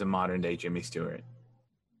 Yeah, he was a modern day Jimmy Stewart.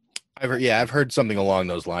 I've heard something along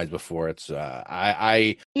those lines before. It's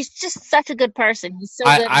he's just such a good person. He's so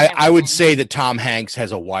good. I would say that Tom Hanks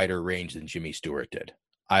has a wider range than Jimmy Stewart did.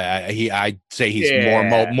 I'd say he's more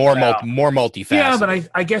multifaceted. Yeah, but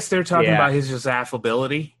I guess they're talking about his just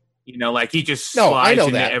affability. Like he just slides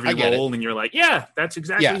into every role, and you're like, yeah, that's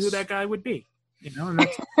exactly who that guy would be. And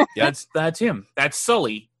that's him. That's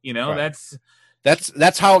Sully. Right.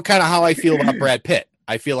 That's how I feel about Brad Pitt.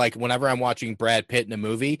 I feel like whenever I'm watching Brad Pitt in a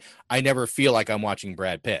movie, I never feel like I'm watching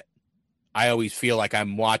Brad Pitt. I always feel like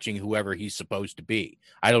I'm watching whoever he's supposed to be.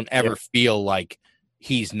 I don't ever feel like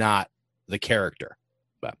he's not the character.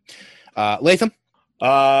 But Latham?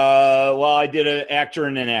 Well, I did an actor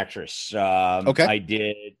and an actress. Okay. I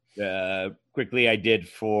did I did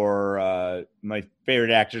for my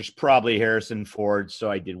favorite actors, probably Harrison Ford.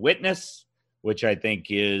 So I did Witness. which I think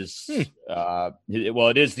is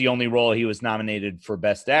it is the only role he was nominated for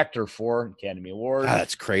Best Actor for Academy Award.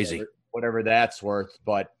 That's crazy. Whatever that's worth,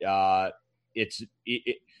 but it's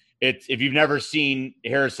if you've never seen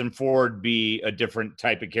Harrison Ford be a different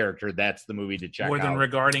type of character, that's the movie to check More out. than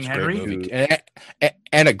Regarding Henry,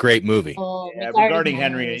 and a great movie. Oh, Yeah, Regarding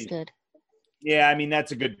Henry is good. Yeah, I mean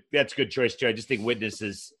that's a good choice too. I just think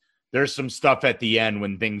Witnesses. There's some stuff at the end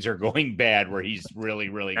when things are going bad where he's really,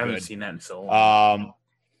 really good. I haven't seen that in so long.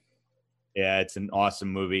 Yeah, it's an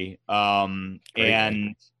awesome movie. And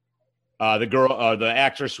the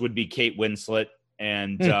actress would be Kate Winslet,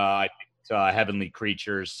 and I think Heavenly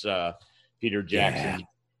Creatures, Peter Jackson,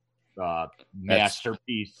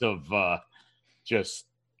 masterpiece of it's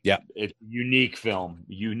a unique film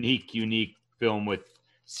with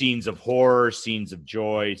scenes of horror, scenes of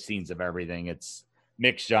joy, scenes of everything. It's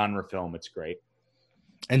mixed genre film. It's great.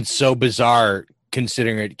 And so bizarre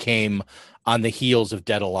considering it came on the heels of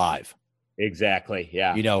Dead Alive. Exactly.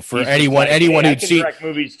 Yeah. You know, for anyone who'd seen direct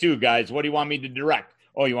movies too, guys. What do you want me to direct?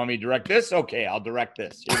 Oh, you want me to direct this? Okay, I'll direct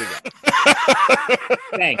this. Here we go.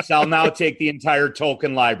 Thanks. I'll now take the entire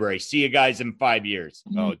Tolkien library. See you guys in 5 years.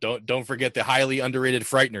 Oh, don't forget the highly underrated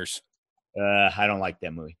Frighteners. I don't like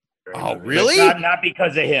that movie. Oh, really? Not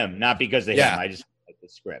because of him. Not because of him. I just like the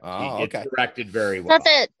script. Oh, it's directed very well. Is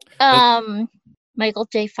that that Michael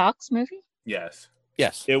J. Fox movie? Yes.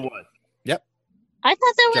 It was. Yep. I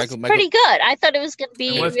thought that was pretty good. I thought it was going to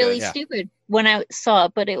be really good, stupid when I saw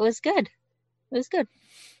it, but it was good. It was good.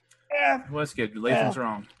 Yeah. It was good. Lathan's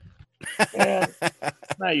wrong. Yeah.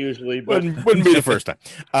 Not usually, but wouldn't be the first time.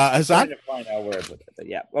 Hassan? I'm trying to find out where I put that. But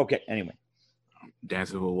yeah. Okay. Anyway.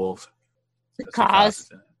 Dances with Wolves. Cause.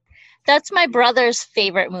 That's my brother's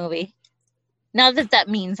favorite movie. Not that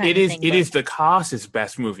means anything. It is the Cost's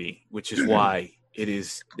best movie, which is why it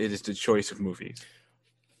is the choice of movies.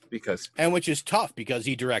 Which is tough because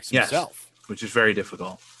he directs himself. Which is very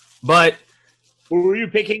difficult. But who were you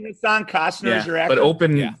picking this on? Costner as your actor?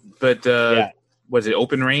 Was it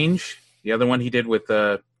Open Range? The other one he did with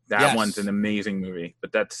one's an amazing movie.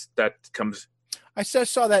 But that comes. I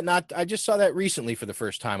just saw that recently for the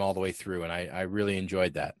first time all the way through, and I really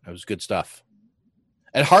enjoyed that. It was good stuff.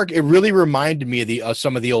 And it really reminded me of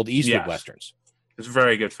some of the old Eastwood westerns. It's a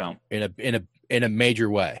very good film in a major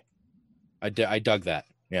way. I dug that.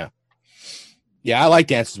 Yeah, I like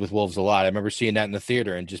Dances with Wolves a lot. I remember seeing that in the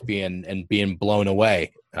theater and just being blown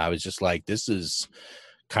away. And I was just like, this is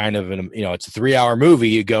kind of it's a 3-hour movie.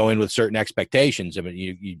 You go in with certain expectations. I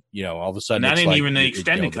mean, you all of a sudden, and that ain't even the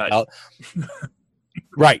extended cut.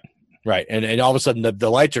 Right. And all of a sudden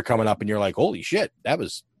the lights are coming up and you're like, holy shit, that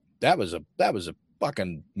was a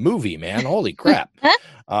fucking movie, man. Holy crap.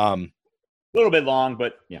 A little bit long,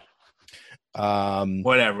 but yeah.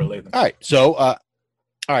 Whatever. All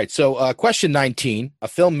right. So question 19, a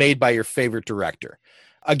film made by your favorite director.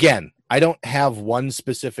 Again, I don't have one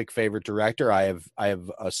specific favorite director. I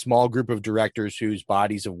have a small group of directors whose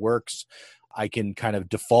bodies of works I can kind of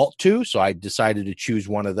default to. So I decided to choose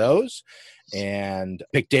one of those and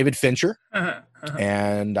pick David Fincher.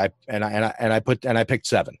 And I picked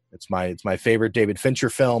Seven. It's my favorite David Fincher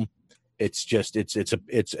film. It's just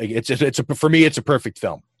for me it's a perfect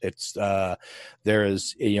film. It's there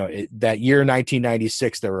is that year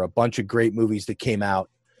 1996 there were a bunch of great movies that came out.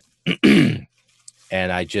 And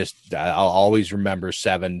I'll always remember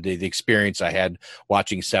Seven. The experience I had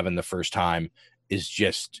watching Seven the first time is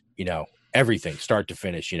just, everything start to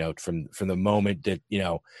finish, from the moment that,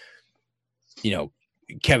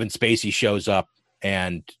 Kevin Spacey shows up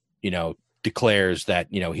and, declares that,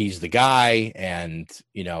 he's the guy and,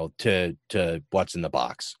 to what's in the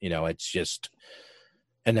box, it's just,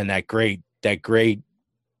 and then that great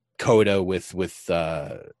coda with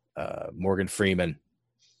Morgan Freeman,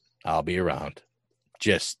 I'll be around.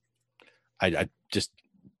 I just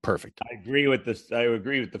perfect. I agree with this. I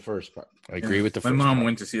agree with the first part. I agree with the first My mom part.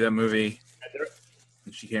 went to see that movie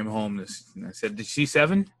and she came home and I said, did you see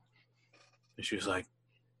Seven? And she was like,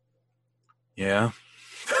 yeah.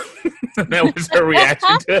 That was her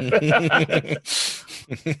reaction to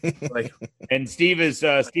it. And Steve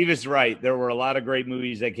is right. There were a lot of great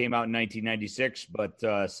movies that came out in 1996, but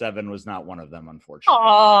Seven was not one of them, unfortunately.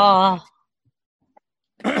 Aww.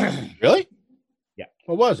 Really? Yeah.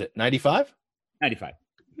 What was it? 95? 95.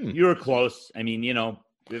 You were close. I mean, if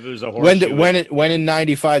it was a horror. When in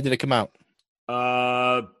 95 did it come out?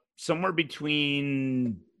 Somewhere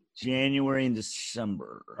between January and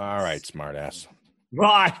December. All right, smartass. Well,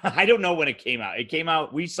 I don't know when it came out. It came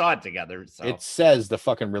out. We saw it together. So. It says the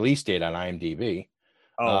fucking release date on IMDb.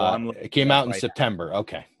 Oh, it came out in September. Now.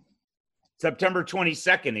 Okay. September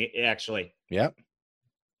 22nd, actually. Yep.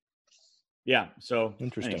 Yeah. So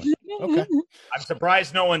Interesting. anyway. Okay. I'm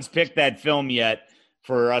surprised no one's picked that film yet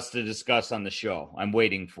for us to discuss on the show. I'm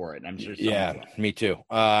waiting for it. I'm sure. Yeah, me too.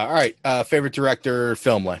 All right. Favorite director,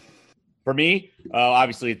 film line. For me,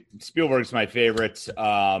 obviously Spielberg's my favorite.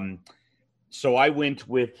 So I went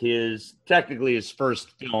with technically his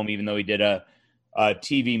first film, even though he did a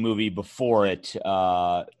TV movie before it.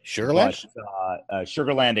 Sugarland?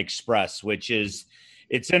 Sugarland Express,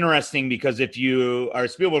 it's interesting because if you are a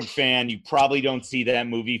Spielberg fan, you probably don't see that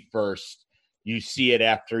movie first. You see it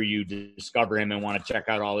after you discover him and want to check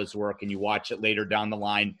out all his work, and you watch it later down the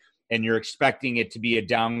line, and you're expecting it to be a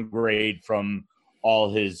downgrade from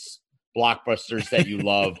all his blockbusters that you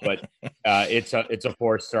love. But it's a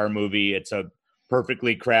 4-star movie. It's a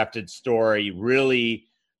perfectly crafted story. Really,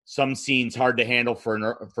 some scenes hard to handle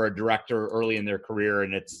for a director early in their career,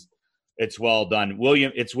 and it's well done.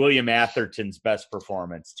 It's William Atherton's best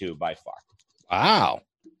performance too, by far. Wow.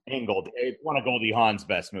 And one of Goldie Hawn's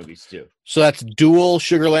best movies too. So that's Duel,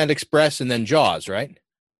 Sugarland Express, and then Jaws, right?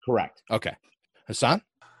 Correct. Okay. Hassan?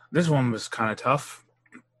 This one was kind of tough.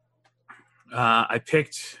 I'll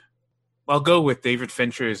go with David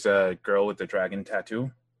Fincher's Girl with the Dragon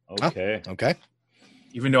Tattoo. Okay. Oh, okay.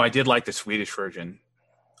 Even though I did like the Swedish version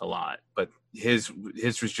a lot, but his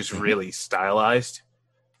was just really stylized.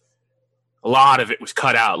 A lot of it was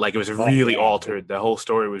cut out, like it was really altered. The whole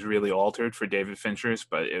story was really altered for David Fincher's,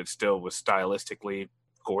 but it still was stylistically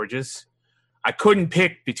gorgeous. I couldn't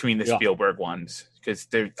pick between the Spielberg ones because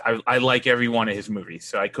I like every one of his movies,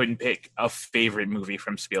 so I couldn't pick a favorite movie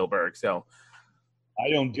from Spielberg. So I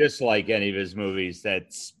don't dislike any of his movies.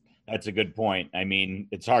 That's a good point. I mean,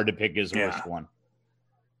 it's hard to pick his worst one.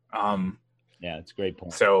 Yeah, it's a great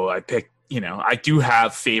point. So I picked. I do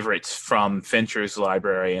have favorites from Fincher's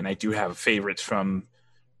library, and I do have favorites from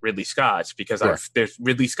Ridley Scott's because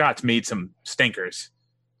Ridley Scott's made some stinkers.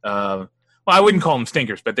 Well, I wouldn't call them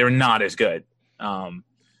stinkers, but they're not as good.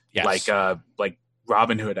 Yes. Like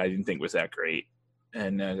Robin Hood, I didn't think was that great,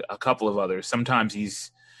 and a couple of others. Sometimes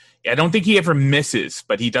I don't think he ever misses,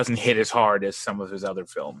 but he doesn't hit as hard as some of his other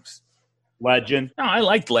films. Legend. No, I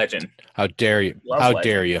liked Legend. How dare you?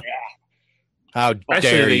 Dare you? Yeah. How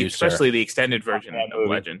dare you, sir? Especially the extended version of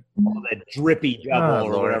Legend. Oh, that drippy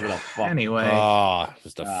double or whatever the fuck. Anyway.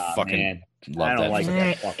 Just a fucking man. love I don't that. like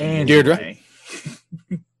that fucking Deirdre?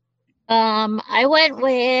 I went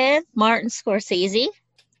with Martin Scorsese,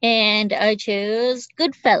 and I chose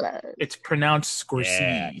Goodfellas. It's pronounced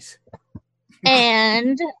Scorsese.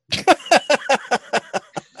 And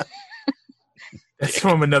that's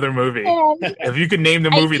from another movie. If you could name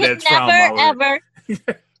the movie that's from,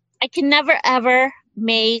 I can never ever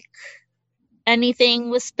make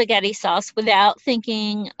anything with spaghetti sauce without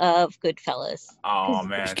thinking of Goodfellas. Oh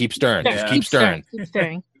man! Just keep stirring. Yeah. Just keep stirring. Just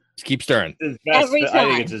keep stirring. Every time. I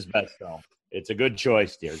think it's his best film. It's a good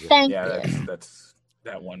choice, Deirdre. Thank you. That's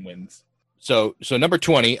that one wins. So number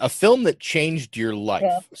 20, a film that changed your life.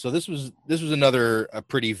 Yeah. So this was another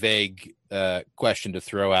pretty vague question to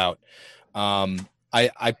throw out.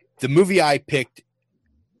 The movie I picked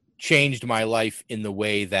changed my life in the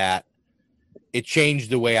way that it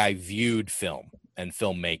changed the way I viewed film and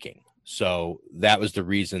filmmaking. So that was the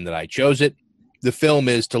reason that I chose it. The film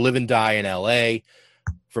is To Live and Die in L.A.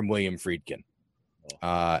 from William Friedkin.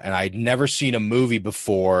 And I'd never seen a movie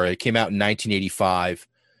before. It came out in 1985.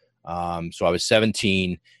 So I was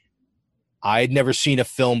 17. I had never seen a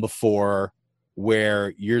film before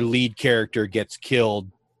where your lead character gets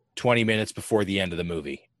killed 20 minutes before the end of the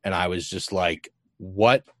movie. And I was just like,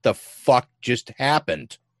 what the fuck just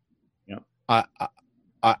happened? Yeah.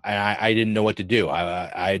 I didn't know what to do.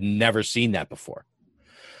 I had never seen that before.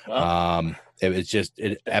 Well, it was just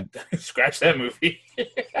scratch that movie.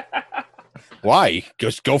 Why?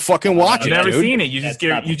 Just go fucking watch it. I've never dude. seen it. You just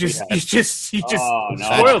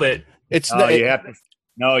spoiled it. It's you have to.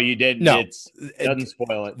 No, you didn't. No, it doesn't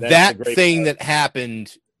spoil it. That thing that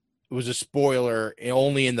happened was a spoiler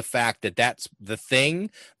only in the fact that that's the thing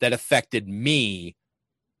that affected me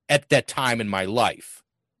at that time in my life.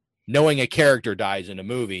 Knowing a character dies in a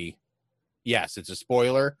movie, yes, it's a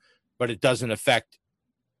spoiler, but it doesn't affect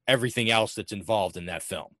everything else that's involved in that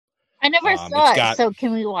film. I never saw it, so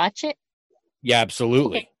can we watch it? Yeah,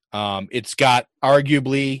 absolutely. Okay. It's got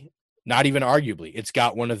not even arguably, it's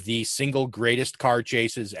got one of the single greatest car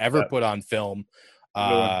chases ever put on film.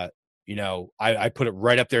 I put it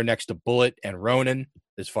right up there next to Bullet and Ronin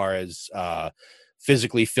as far as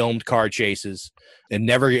physically filmed car chases.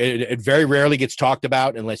 It very rarely gets talked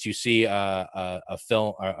about unless you see a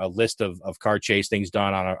film, a list of car chase things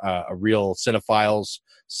done on a real cinephiles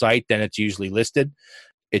site. Then it's usually listed.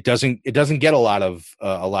 It doesn't get a lot of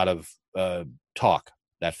talk,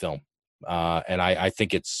 that film. and I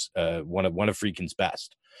think it's one of Friedkin's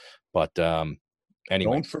best. But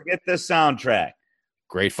anyway, don't forget the soundtrack.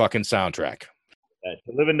 Great fucking soundtrack.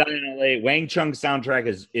 To Live and Die in L.A. Wang Chung soundtrack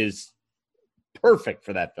is perfect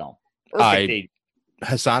for that film. Perfect.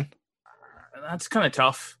 Hassan, that's kind of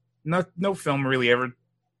tough. No film really ever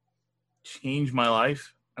changed my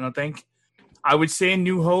life, I don't think. I would say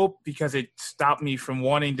New Hope because it stopped me from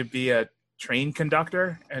wanting to be a train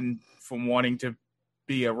conductor and from wanting to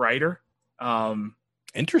be a writer.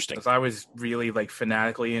 Interesting. Because I was really like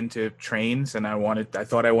fanatically into trains, and I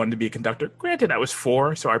thought I wanted to be a conductor. Granted, I was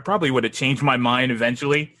 4, so I probably would have changed my mind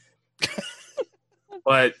eventually.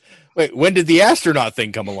 But wait, when did the astronaut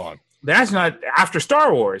thing come along? That's not after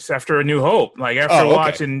Star Wars, after A New Hope. Like after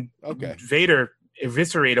watching Vader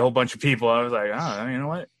eviscerate a whole bunch of people, I was like, oh, you know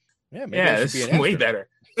what? Yeah, this is way better.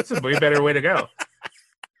 This is a way better way to go.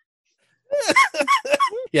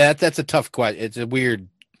 Yeah, that's a tough question. It's a weird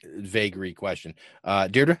vagary question.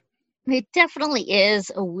 Deirdre? It definitely is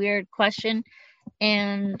a weird question.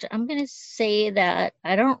 And I'm going to say that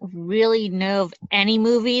I don't really know of any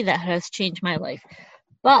movie that has changed my life.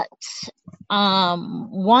 But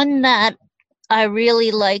one that I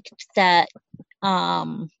really liked that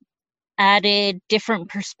added different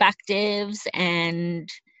perspectives and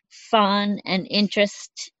fun and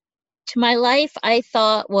interest to my life, I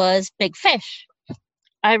thought was Big Fish.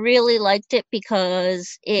 I really liked it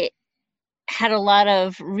because it had a lot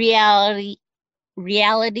of reality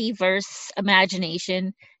versus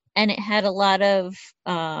imagination, and it had a lot of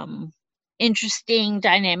interesting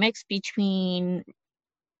dynamics between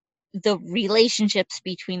the relationships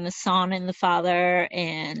between the son and the father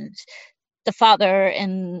and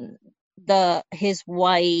his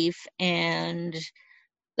wife and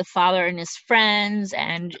the father and his friends,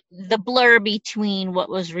 and the blur between what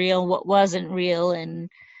was real, what wasn't real, and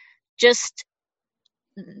just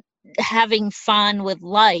having fun with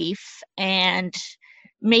life and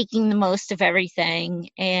making the most of everything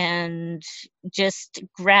and just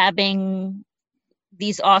grabbing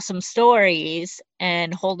these awesome stories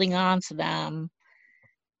and holding on to them.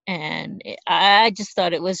 And I just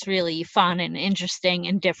thought it was really fun and interesting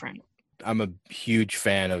and different. I'm a huge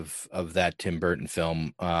fan of that Tim Burton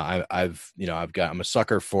film. I'm a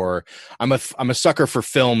sucker for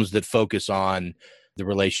films that focus on the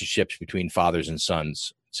relationships between fathers and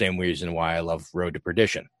sons. Same reason why I love Road to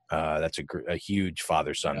Perdition. That's a huge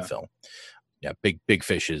father-son film. Yeah, Big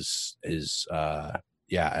Fish is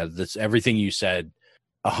that's everything you said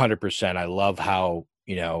 100%. I love how,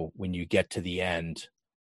 when you get to the end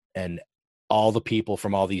and all the people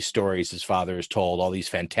from all these stories his father has told, all these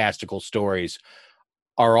fantastical stories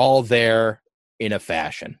are all there in a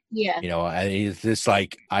fashion. Yeah. It's just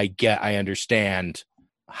like, I understand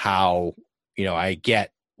how, I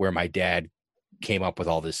get where my dad came up with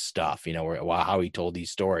all this stuff, how he told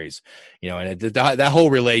these stories, and the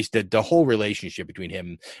whole relationship between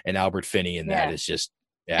him and Albert Finney and that is just,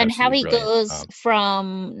 and how he brilliant. goes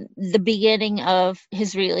from the beginning of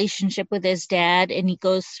his relationship with his dad, and he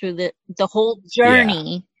goes through the whole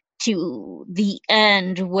journey to the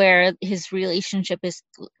end where his relationship is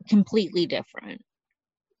completely different.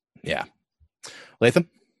 Yeah. Latham?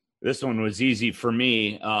 This one was easy for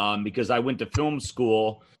me because I went to film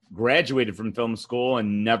school, graduated from film school,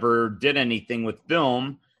 and never did anything with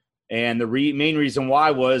film. And the main reason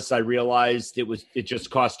why was I realized it just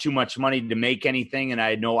cost too much money to make anything, and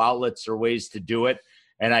I had no outlets or ways to do it,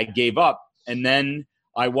 and I gave up. And then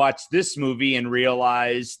I watched this movie and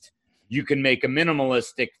realized you can make a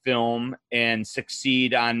minimalistic film and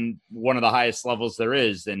succeed on one of the highest levels there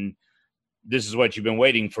is. And this is what you've been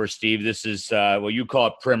waiting for, Steve. This is you call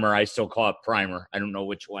it primer. I still call it primer. I don't know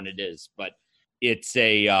which one it is, but it's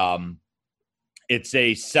a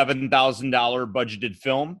 $7,000 budgeted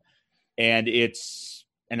film. And it's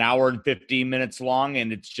an hour and 15 minutes long,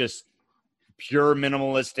 and it's just pure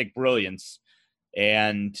minimalistic brilliance.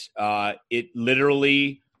 And it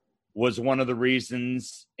literally was one of the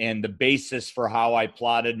reasons and the basis for how I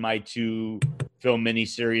plotted my 2 film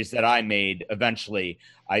miniseries that I made eventually.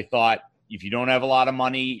 I thought, if you don't have a lot of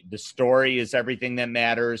money, the story is everything that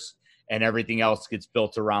matters, and everything else gets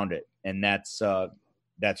built around it. And that's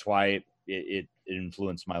why it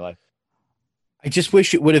influenced my life. I just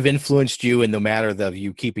wish it would have influenced you in the matter of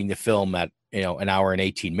you keeping the film at, an hour and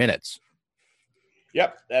 18 minutes.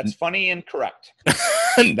 Yep. That's funny and correct.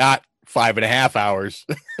 Not 5.5 hours.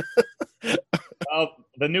 Well,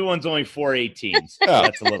 the new one's only 4:18. So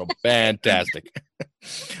that's a little fantastic.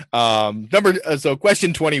 So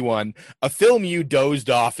question 21, a film you dozed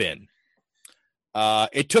off in.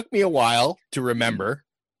 It took me a while to remember.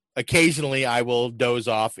 Occasionally I will doze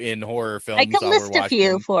off in horror films. I can list a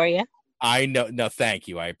few for you. I know. No, thank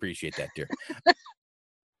you. I appreciate that, dear.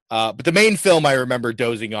 But the main film I remember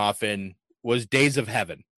dozing off in was Days of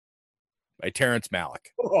Heaven by Terrence Malick.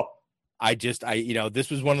 Oh. This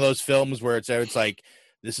was one of those films where it's like,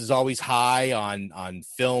 this is always high on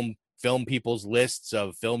film people's lists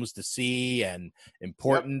of films to see and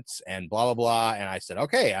importance and blah, blah, blah. And I said,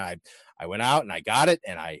 okay, I went out and I got it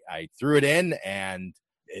and I threw it in, and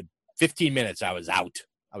 15 minutes I was out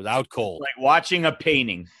cold. Like watching a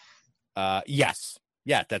painting. Yes.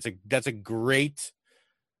 Yeah. That's a great,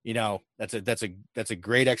 that's a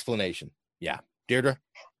great explanation. Yeah. Deirdre.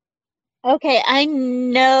 Okay. I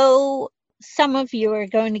know some of you are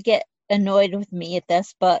going to get annoyed with me at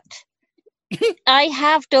this, but I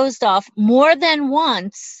have dozed off more than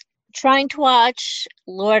once trying to watch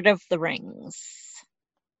Lord of the Rings.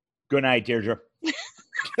 Good night, Deirdre.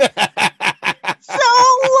 So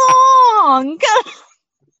long.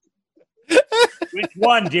 Which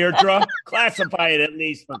one, Deirdre? Classify it at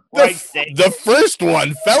least, for Christ's sake. The first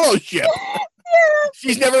one, Fellowship.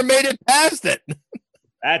 She's never made it past it.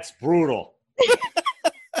 That's brutal.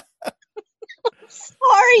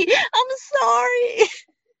 I'm sorry.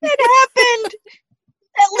 It happened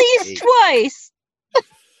at least twice.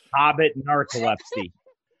 Hobbit narcolepsy.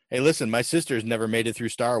 Hey, listen, my sister's never made it through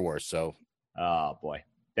Star Wars, so. Oh, boy.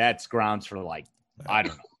 That's grounds for, I don't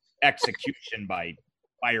know, execution by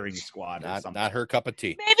firing squad or something. Not her cup of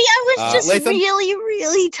tea. Maybe I was just Latham? really,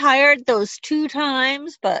 really tired those 2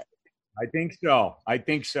 times, but. I think so.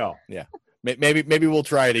 Yeah. Maybe we'll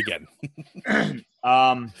try it again.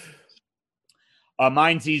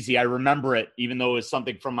 Mine's easy. I remember it, even though it was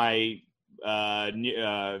something from my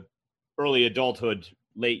early adulthood,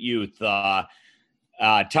 late youth. Town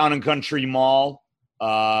and Country Mall.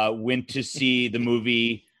 Went to see the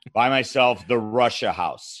movie by myself, The Russia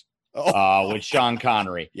House, with Sean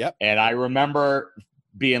Connery. Yep. And I remember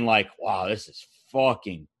being like, wow, this is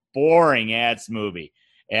fucking boring ass movie.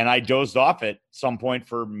 And I dozed off at some point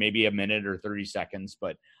for maybe a minute or 30 seconds,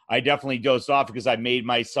 but I definitely dozed off because I made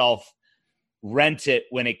myself rent it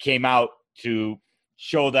when it came out to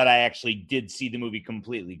show that I actually did see the movie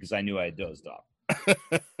completely because I knew I had dozed off.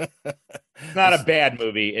 It's not a bad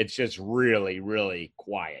movie. It's just really, really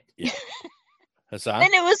quiet. Yeah. Hassan?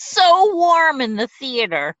 And it was so warm in the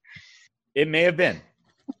theater. It may have been.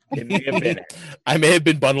 I may have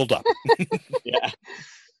been bundled up. Yeah.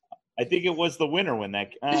 I think it was the winter when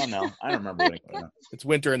that. I don't know. I don't remember when it came out. It's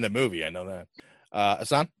winter in the movie. I know that.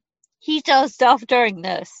 Hassan? He dozed off during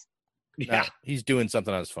this. Yeah. He's doing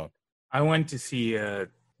something on his phone. I went to see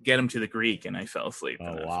Get Him to the Greek, and I fell asleep.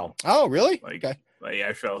 Oh, wow. Oh, really? Okay.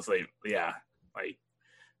 I fell asleep. Yeah.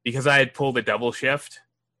 Because I had pulled a double shift.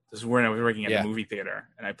 This is when I was working at the movie theater,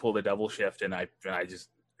 and I pulled a double shift, and I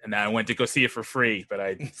went to go see it for free, but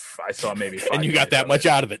I saw maybe 5 and you got that much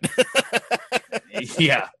out of it.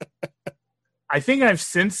 Yeah. I think I've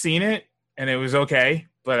since seen it, and it was okay.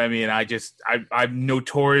 But I mean, I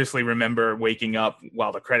notoriously remember waking up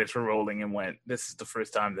while the credits were rolling and went, this is the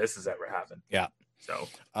first time this has ever happened. Yeah. So,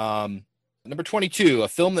 number 22, a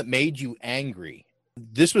film that made you angry.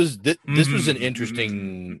 This was an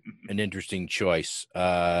interesting choice.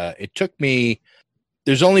 It took me,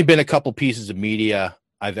 there's only been a couple pieces of media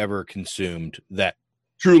I've ever consumed that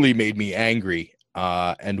truly made me angry.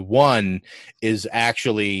 And one is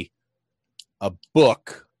actually a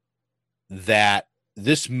book that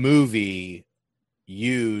this movie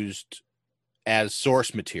used as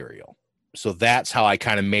source material. So that's how I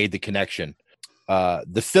kind of made the connection.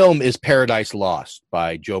 The film is Paradise Lost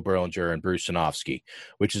by Joe Berlinger and Bruce Sinofsky,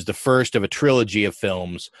 which is the first of a trilogy of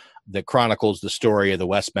films that chronicles the story of the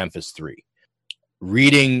West Memphis Three.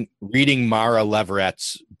 Reading Mara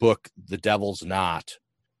Leverett's book, The Devil's Knot,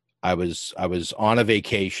 I was on a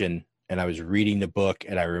vacation and I was reading the book,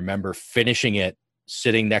 and I remember finishing it,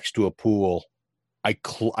 sitting next to a pool. I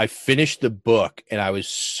finished the book, and I was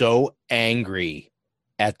so angry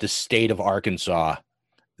at the state of Arkansas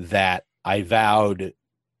that I vowed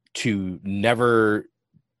to never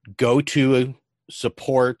go to,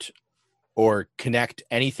 support, or connect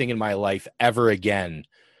anything in my life ever again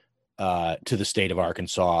to the state of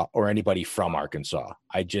Arkansas or anybody from Arkansas.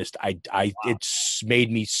 It's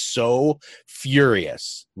made me so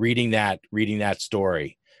furious reading that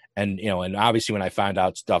story. And, and obviously when I found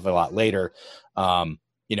out stuff a lot later, and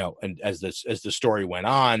as the story went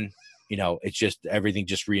on, it's just, everything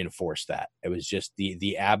just reinforced that. It was just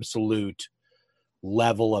the absolute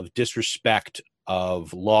level of disrespect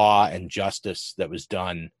of law and justice that was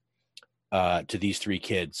done to these 3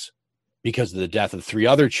 kids because of the death of 3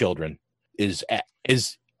 other children is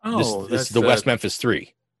the West Memphis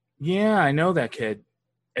Three. Yeah, I know that kid.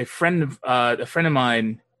 A friend of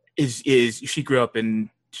mine is she grew up in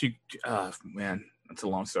man, that's a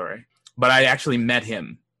long story. But I actually met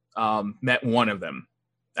him, met one of them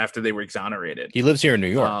after they were exonerated. He lives here in New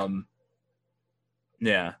York.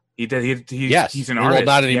 Yeah, he did. Yes, he's an artist.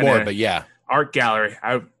 Well, not anymore, but yeah, art gallery.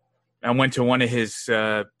 I went to one of his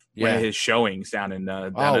showings down in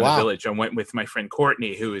the village. I went with my friend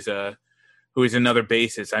Courtney, who is another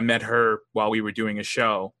bassist. I met her while we were doing a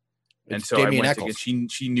show. And so Damien I went Eccles. to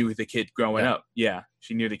she knew the kid growing up. Yeah,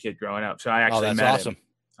 she knew the kid growing up. So I actually met awesome.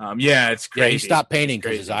 him. It's crazy. Yeah, he stopped painting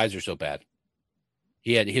because his eyes are so bad.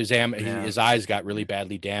 He had his eyes got really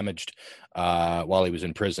badly damaged while he was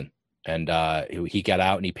in prison, and he got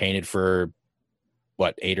out and he painted for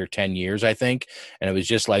 8 or 10 years, I think. And it was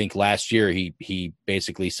just, I think, last year he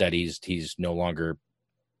basically said he's no longer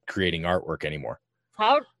creating artwork anymore.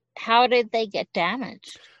 How did they get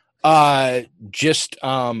damaged? I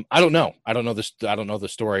don't know. I don't know the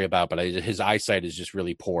story about, but his eyesight is just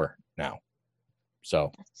really poor now.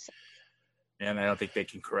 So, and I don't think they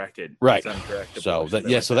can correct it. Right. So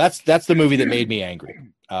so that's the movie that made me angry.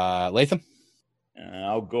 Latham?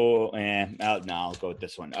 I'll go. I'll go with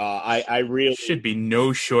this one. I really should be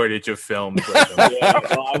no shortage of films.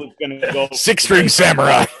 I was gonna go Six String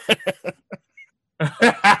Samurai.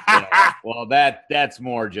 Well, that's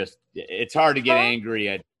more just. It's hard to get angry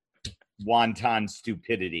at wanton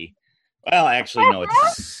stupidity. Well, actually, no,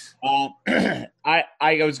 it's. I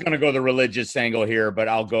was going to go the religious angle here, but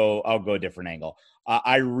I'll go a different angle.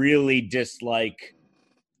 I really dislike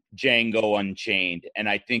Django Unchained, and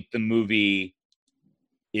I think the movie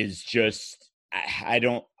is just. I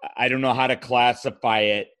don't know how to classify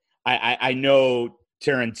it. I know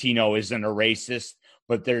Tarantino isn't a racist,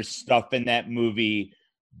 but there's stuff in that movie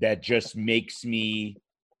that just makes me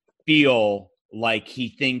feel like he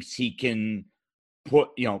thinks he can put,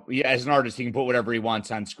 as an artist, he can put whatever he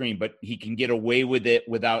wants on screen, but he can get away with it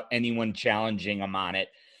without anyone challenging him on it.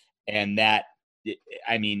 And that,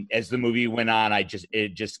 I mean, as the movie went on,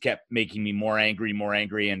 it just kept making me more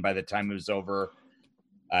angry. And by the time it was over,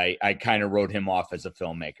 I kind of wrote him off as a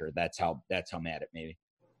filmmaker. That's how mad it made me.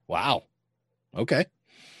 Wow. Okay.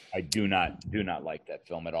 I do not like that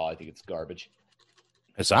film at all. I think it's garbage.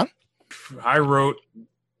 Hassan? I wrote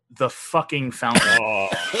The Fucking Fountain. Oh,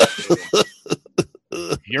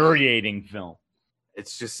 infuriating film.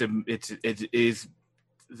 It's just it is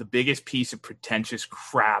the biggest piece of pretentious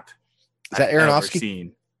crap I've ever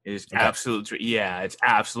seen. It is absolute. Yeah, it's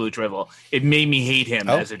absolute drivel. It made me hate him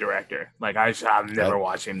as a director. Like I've never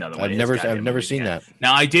watched him another one. I've never seen that.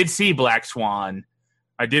 Now I did see Black Swan.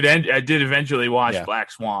 I did eventually watch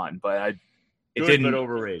Black Swan, but it didn't. But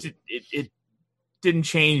overrated. It didn't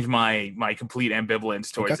change my complete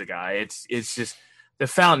ambivalence towards the guy. It's just The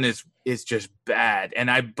Fountain is just bad,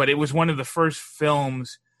 but it was one of the first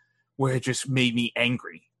films where it just made me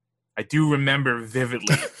angry. I do remember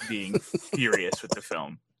vividly being furious with the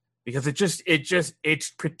film because it's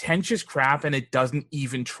pretentious crap and it doesn't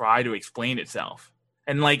even try to explain itself.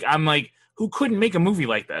 And I'm like, who couldn't make a movie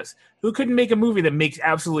like this? Who couldn't make a movie that makes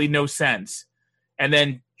absolutely no sense and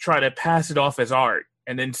then try to pass it off as art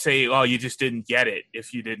and then say, oh, you just didn't get it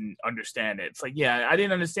if you didn't understand it? It's like, yeah, I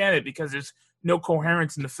didn't understand it because there's no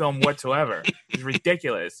coherence in the film whatsoever. It's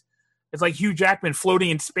ridiculous. It's like Hugh Jackman floating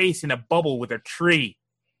in space in a bubble with a tree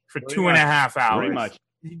for 2.5 hours. Pretty much.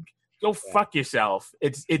 Go fuck yourself.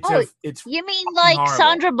 It's you mean like horrible.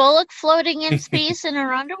 Sandra Bullock floating in space in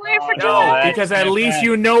her underwear for 2 no, hours? because at least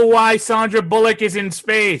you know why Sandra Bullock is in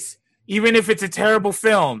space. Even if it's a terrible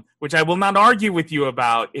film, which I will not argue with you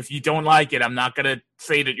about. If you don't like it, I'm not going to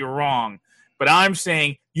say that you're wrong. But I'm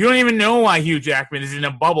saying you don't even know why Hugh Jackman is in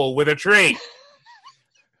a bubble with a tree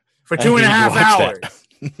for 2.5 hours.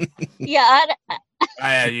 Yeah.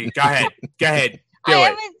 Go ahead. Do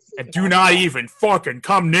it. And do not even fucking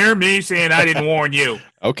come near me saying I didn't warn you.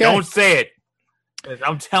 Okay. Don't say it.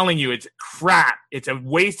 I'm telling you, it's crap. It's a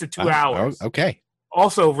waste of 2 hours. Okay.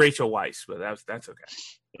 Also, Rachel Weisz, but that's okay.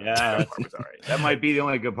 Yeah, that's all right. That might be the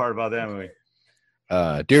only good part about that movie.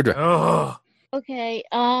 Deirdre. Oh. Okay.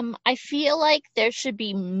 I feel like there should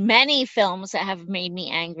be many films that have made me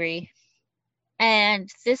angry. And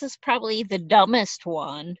this is probably the dumbest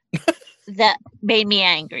one that made me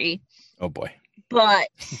angry. Oh boy. But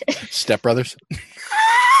Step Brothers.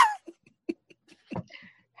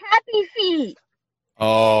 Happy Feet.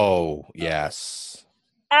 Oh, yes.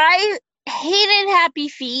 I hated Happy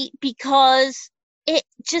Feet because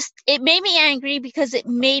it made me angry because it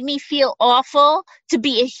made me feel awful to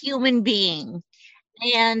be a human being.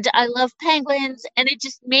 And I love penguins and it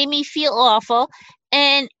just made me feel awful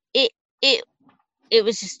and it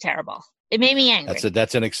was just terrible. It made me angry.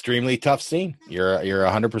 That's an extremely tough scene. You're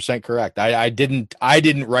 100% correct. I didn't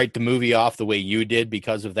write the movie off the way you did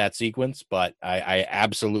because of that sequence, but I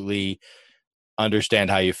absolutely understand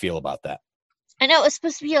how you feel about that. I know it was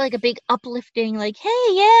supposed to be like a big uplifting, like, hey,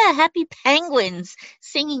 yeah, happy penguins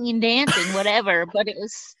singing and dancing, whatever. But it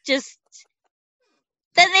was just,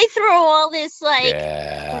 then they throw all this like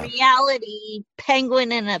reality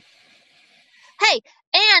penguin in a, hey,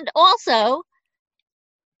 and also,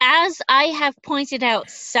 as I have pointed out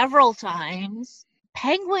several times,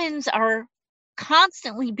 penguins are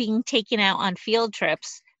constantly being taken out on field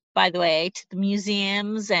trips, by the way, to the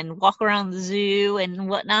museums and walk around the zoo and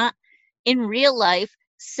whatnot in real life,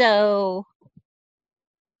 so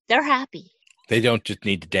they're happy. They don't just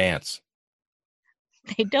need to dance.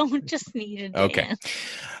 They don't just need to dance. Okay.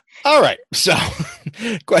 All right. So,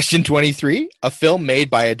 question 23, a film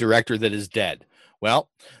made by a director that is dead. Well,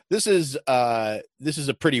 this is a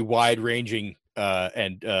pretty wide-ranging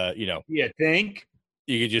and You think?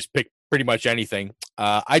 You could just pick pretty much anything.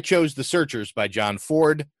 I chose The Searchers by John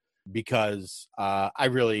Ford because I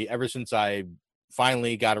really, ever since I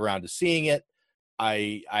finally got around to seeing it,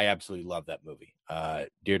 I absolutely love that movie.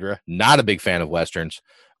 Deirdre, not a big fan of Westerns,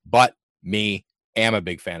 but me am a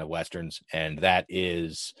big fan of Westerns, and that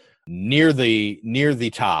is near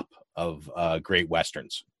the top of great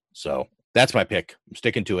Westerns. So that's my pick. I'm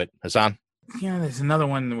sticking to it. Hassan? Yeah, there's another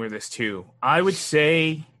one where there's two. I would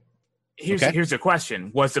say, here's the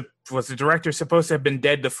question: Was the director supposed to have been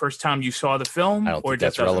dead the first time you saw the film? I don't think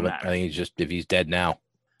that's relevant. I think he's just, if he's dead now.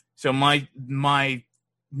 So my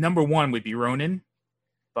number one would be Ronin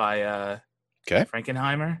by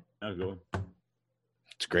Frankenheimer. That's good.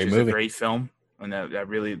 It's a great movie. It's a great film, and that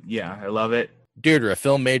really, I love it. Deirdre, a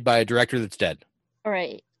film made by a director that's dead. All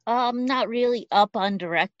right. Not really up on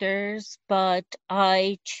directors, but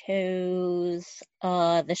I chose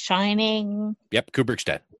The Shining. Yep, Kubrick's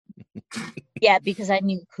dead. Yeah, because I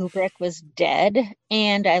knew Kubrick was dead,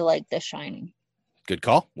 and I like The Shining. Good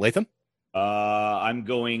call. Latham? I'm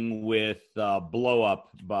going with Blow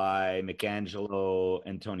Up by Michelangelo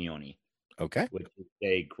Antonioni. Okay. Which is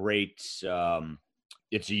a great,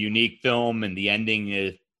 it's a unique film, and the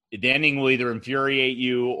ending will either infuriate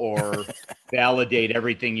you or validate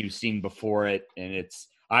everything you've seen before it. And it's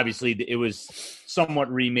obviously, it was somewhat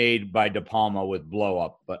remade by De Palma with Blow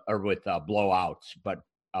Up, with Blowout, but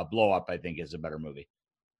Blow Up, I think, is a better movie.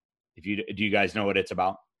 Do you guys know what it's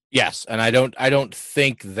about? Yes, and I don't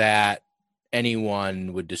think that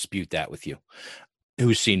anyone would dispute that with you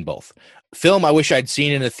who's seen both. Film I wish I'd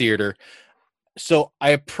seen in a theater. So I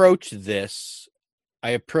approached this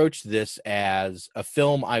as a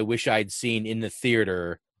film I wish I'd seen in the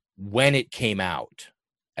theater when it came out,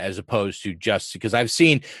 as opposed to just because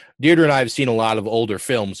Deirdre and I have seen a lot of older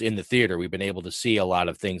films in the theater. We've been able to see a lot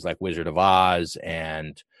of things like Wizard of Oz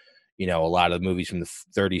and, a lot of movies from the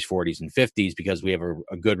 30s, 40s, and 50s because we have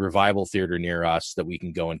a good revival theater near us that we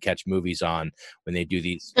can go and catch movies on when they do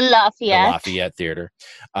these. The Lafayette Theater.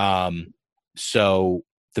 So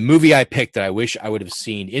the movie I picked that I wish I would have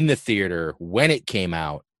seen in the theater when it came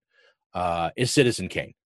out is Citizen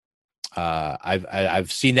Kane.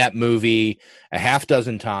 I've seen that movie a half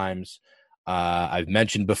dozen times. I've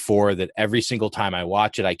mentioned before that every single time I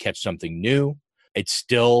watch it, I catch something new. It's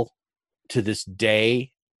still, to this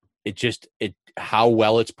day, how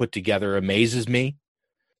well it's put together amazes me,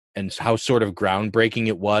 and how sort of groundbreaking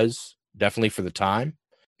it was, definitely for the time.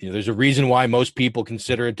 There's a reason why most people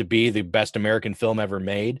consider it to be the best American film ever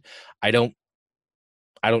made. I don't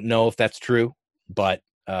know if that's true, but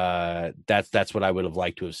that's what I would have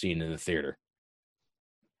liked to have seen in the theater.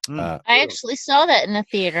 I actually saw that in the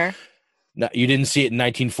theater. No, you didn't see it in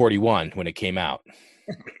 1941 when it came out.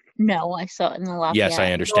 No, I saw it in the Lafayette. Yes,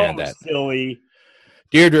 I understand that. Silly.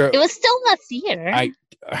 Deirdre. It was still in the theater.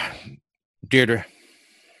 Deirdre.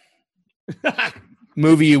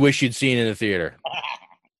 Movie you wish you'd seen in the theater.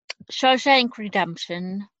 Shawshank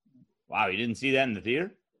Redemption. Wow, you didn't see that in the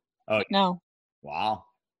theater? Oh no. Wow.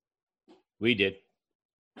 We did.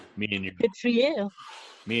 Good for you.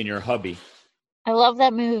 Me and your hubby. I love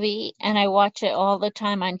that movie, and I watch it all the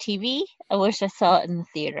time on TV. I wish I saw it in the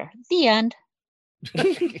theater. The end.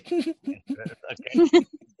 Okay.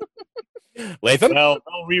 Latham? Well,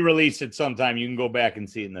 they'll re-release it sometime. You can go back and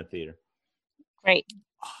see it in the theater. Great.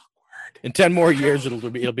 In 10 more years, it'll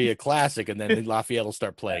be a classic, and then Lafayette will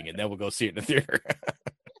start playing it, and then we'll go see it in the theater.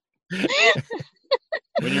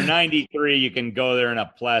 When you're 93, you can go there in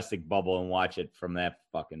a plastic bubble and watch it from that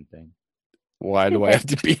fucking thing. Why do I have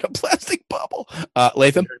to be in a plastic bubble?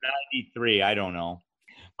 Latham? You're 93, I don't know.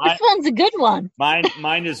 This one's a good one.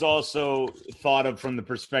 Mine is also thought of from the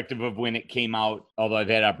perspective of when it came out. Although I've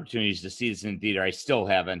had opportunities to see this in theater, I still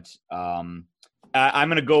haven't. I'm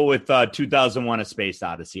going to go with 2001: A Space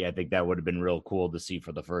Odyssey. I think that would have been real cool to see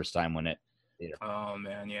for the first time when it. Oh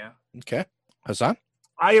man, yeah. Okay, Hassan.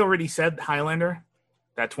 I already said Highlander.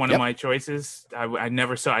 That's one of my choices. I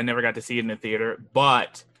never got to see it in the theater,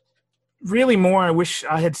 but really more, I wish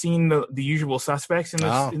I had seen the Usual Suspects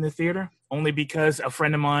in the theater, only because a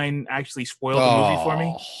friend of mine actually spoiled the movie for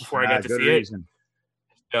me before I got to see it.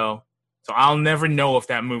 So I'll never know if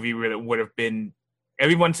that movie really would have been.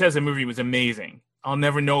 Everyone says the movie was amazing. I'll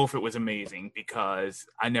never know if it was amazing because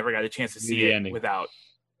I never got a chance to see it without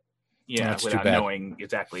knowing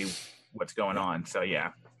exactly what's going on. So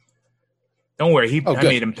yeah. Don't worry, I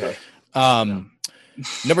made him pay.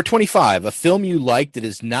 Number 25, a film you like that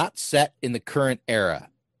is not set in the current era.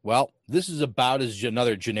 Well, this is about as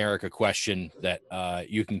another generic a question that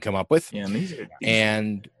you can come up with. Yeah,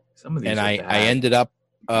 and I ended up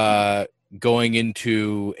going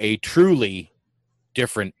into a truly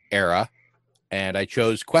different era, and I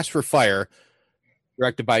chose Quest for Fire,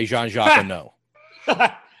 directed by Jean-Jacques Annaud.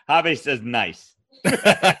 Javi says nice.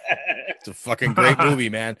 It's a fucking great movie,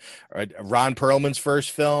 man. Ron Perlman's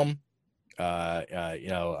first film.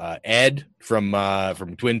 Ed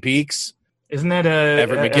from Twin Peaks. Isn't that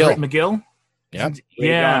Everett McGill? Yep.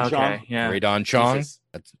 Yeah. Okay. Yeah. Ray Don Chong.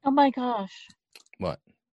 Oh my gosh. What?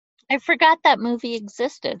 I forgot that movie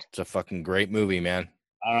existed. It's a fucking great movie, man.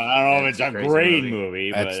 I don't know if it's a great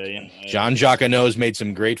movie, but Jean-Jacques Annaud's made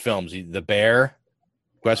some great films. The Bear,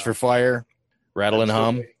 Quest for Fire, Rattle and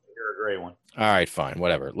Hum. You're a great one. All right, fine,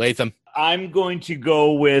 whatever. Latham. I'm going to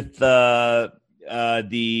go with the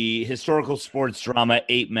historical sports drama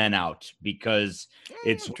 8 Men Out because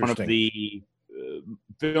it's one of the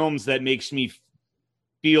films that makes me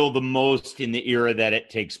feel the most in the era that it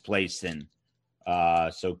takes place in.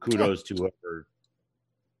 So kudos to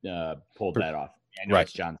whoever pulled that off. I know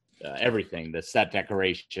it's John. Everything, the set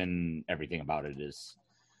decoration, everything about it is,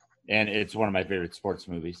 and it's one of my favorite sports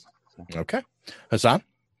movies. So. Okay, Hassan.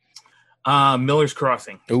 Miller's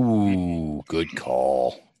Crossing. Ooh, good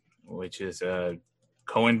call. Which is a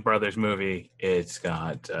Coen Brothers movie. It's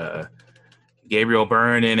got Gabriel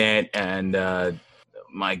Byrne in it, and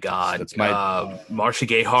my God, Marcia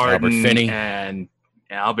Gay Harden and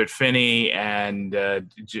Albert Finney and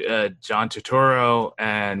John Turturro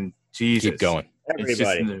and Jesus. Keep going.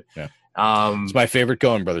 Everybody. It's my favorite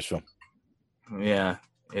Coen Brothers film. Yeah,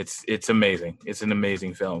 it's amazing. It's an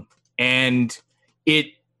amazing film, and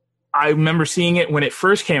I remember seeing it when it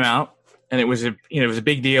first came out, and it was a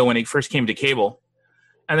big deal when it first came to cable,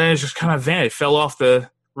 and then it just kind of vanished. It fell off the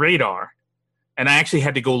radar, and I actually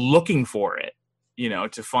had to go looking for it,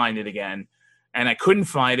 to find it again, and I couldn't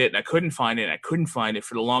find it, and I couldn't find it, and I couldn't find it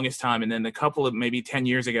for the longest time, and then a couple of maybe 10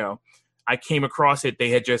 years ago, I came across it. They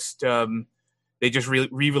had just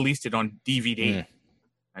re-released it on DVD.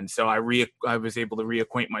 And so I was able to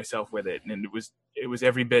reacquaint myself with it, and it was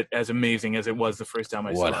every bit as amazing as it was the first time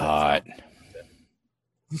I saw it. What hot?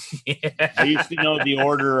 Yeah. I used to know the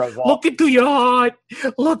order of all. Look into your heart.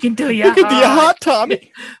 Look into your heart. Look into your heart, Tommy.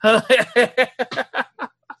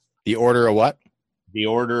 The order of what? The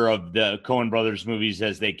order of the Coen Brothers movies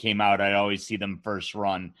as they came out. I always see them first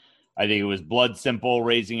run. I think it was Blood Simple,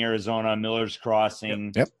 Raising Arizona, Miller's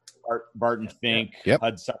Crossing. Yep. Barton Fink,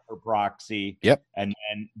 Hudsucker Proxy. Yep. And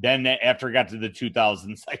then after it got to the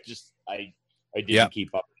 2000s, I didn't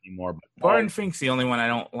keep up anymore. But Barton Fink's the only one I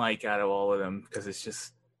don't like out of all of them because it's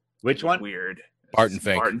just which one? Weird. Barton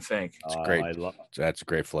Fink. Barton Fink. It's great. That's a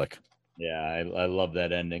great flick. Yeah, I love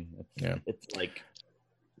that ending. Yeah. It's like,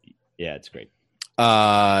 yeah, it's great.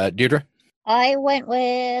 Deirdre? I went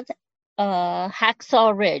with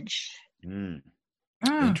Hacksaw Ridge.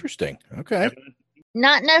 Interesting. Okay.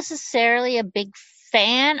 Not necessarily a big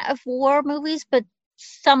fan of war movies, but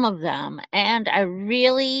some of them. And I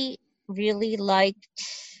really, really liked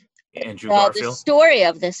Andrew Garfield. The story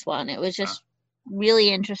of this one. It was just really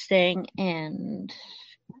interesting, and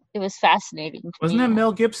it was fascinating. Wasn't that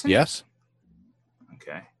Mel Gibson? Yes.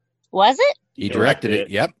 Okay. Was it? He directed it.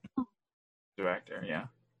 Yep. Director, yeah.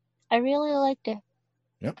 I really liked it.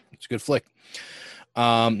 Yep, it's a good flick.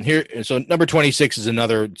 So number 26 is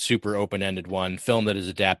another super open-ended one, film that is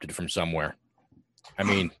adapted from somewhere. I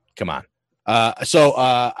mean, come on.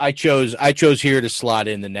 I chose here to slot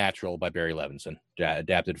in The Natural by Barry Levinson,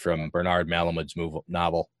 adapted from Bernard Malamud's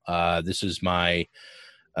novel. This is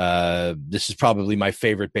probably my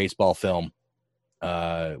favorite baseball film,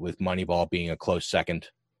 with Moneyball being a close second.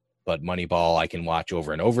 But Moneyball I can watch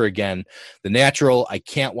over and over again. The Natural I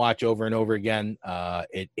can't watch over and over again.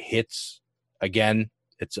 It hits again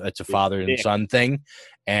It's a father and son thing,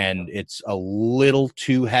 and it's a little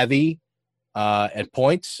too heavy at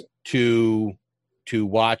points to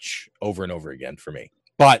watch over and over again for me.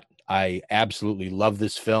 But I absolutely love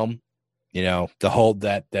this film. You know, the whole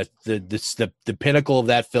the pinnacle of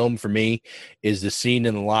that film for me is the scene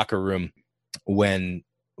in the locker room when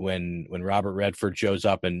Robert Redford shows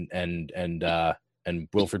up and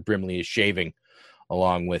Wilford Brimley is shaving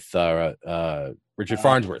along with Richard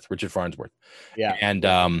Farnsworth. Yeah. And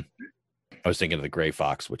I was thinking of the Gray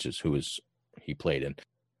Fox, which is he played in.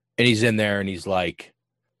 And he's in there and he's like,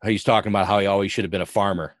 he's talking about how he always should have been a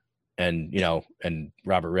farmer. And, you know, and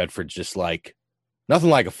Robert Redford's just like, nothing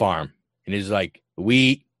like a farm. And he's like,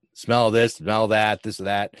 wheat, smell this, smell that, this or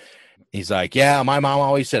that. He's like, yeah, my mom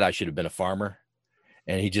always said I should have been a farmer.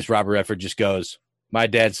 And Robert Redford just goes, my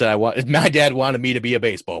dad wanted me to be a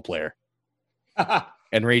baseball player.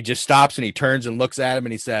 And Reed just stops and he turns and looks at him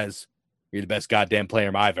and he says, you're the best goddamn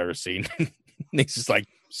player I've ever seen. And he's just like,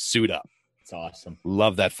 suit up. It's awesome.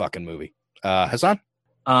 Love that fucking movie. Hassan?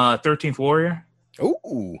 13th Warrior.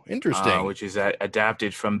 Oh, interesting. Which is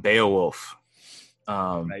adapted from Beowulf.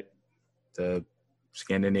 Right. The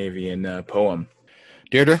Scandinavian poem.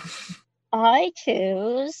 Deirdre? I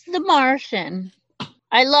choose The Martian.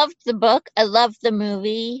 I loved the book. I loved the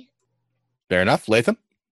movie. Fair enough. Latham?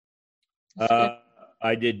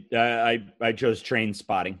 I did. I chose Train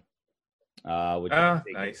Spotting, which I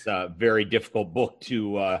think is a very difficult book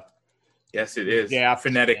to. Yes, it is. Yeah,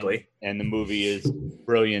 phonetically, and the movie is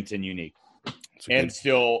brilliant and unique, and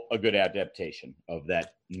still a good adaptation of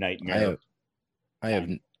that nightmare. I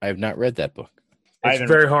have not read that book. It's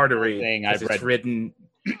very hard to read. It's written.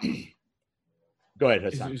 Go ahead,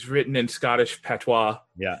 Hassan. It's written in Scottish patois.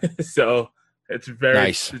 Yeah. So it's very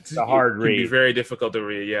nice. It's a hard read. It can be very difficult to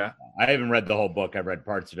read. Yeah. I haven't read the whole book. I've read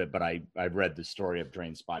parts of it, but I've read the story of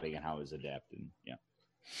Train Spotting and how it was adapted. Yeah.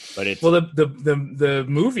 But it's the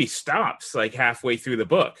movie stops like halfway through the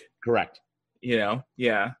book. Correct. You know,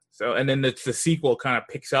 yeah. So and then the sequel kind of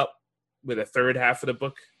picks up with a third half of the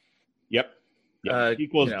book. Yep. The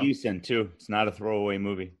sequel's decent too. It's not a throwaway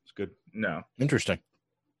movie. It's good. No. Interesting.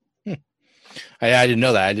 I didn't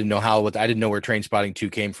know that. I didn't know where Train Spotting 2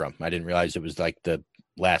 came from. I didn't realize it was like the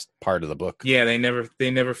last part of the book. Yeah, they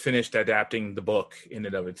never finished adapting the book in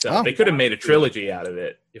and of itself. Oh. They could have made a trilogy out of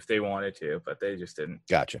it if they wanted to, but they just didn't.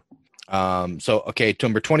 Gotcha. To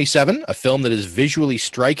number 27, a film that is visually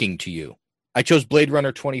striking to you. I chose Blade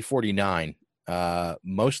Runner 2049,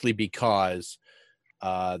 mostly because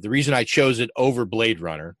the reason I chose it over Blade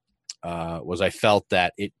Runner was I felt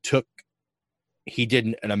that he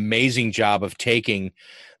did an amazing job of taking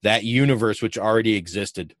that universe which already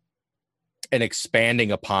existed and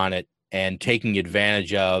expanding upon it and taking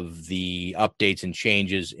advantage of the updates and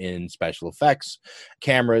changes in special effects,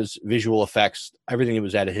 cameras, visual effects, everything that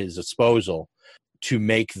was at his disposal to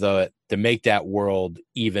make that world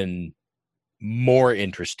even more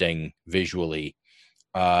interesting visually,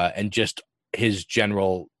 and just his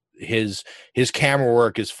camera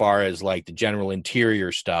work as far as like the general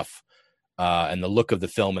interior stuff. And the look of the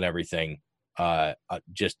film and everything,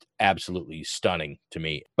 just absolutely stunning to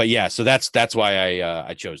me. But yeah, so that's why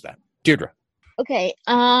I chose that. Deirdre. Okay.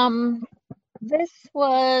 This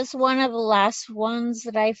was one of the last ones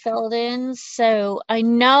that I filled in, so I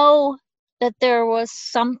know that there was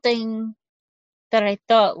something that I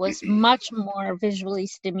thought was much more visually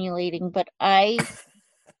stimulating, but I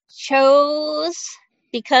chose,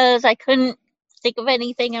 because I couldn't think of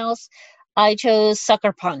anything else, I chose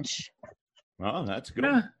Sucker Punch. Oh, that's good.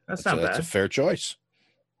 Yeah, that's not bad. That's a fair choice.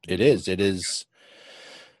 It is. It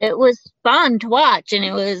was fun to watch, and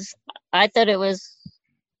I thought it was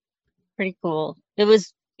pretty cool. It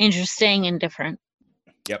was interesting and different.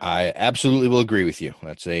 Yep. I absolutely will agree with you.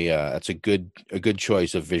 That's a good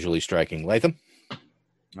choice of visually striking. Latham?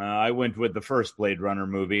 I went with the first Blade Runner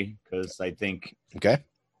movie because I think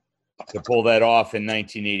to pull that off in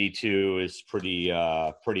 1982 is pretty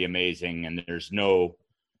amazing, and there's no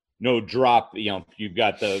drop. You know, you've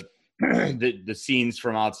got the scenes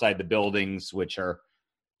from outside the buildings, which are,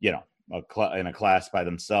 you know, in a class by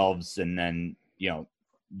themselves, and then, you know,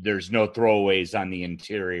 there's no throwaways on the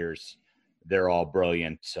interiors. They're all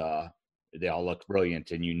brilliant. They all look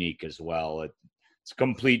brilliant and unique as well. It's a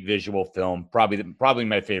complete visual film. Probably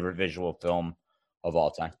my favorite visual film of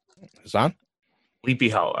all time. Zahn? Sleepy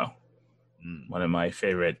Hollow. One of my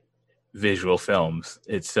favorite visual films.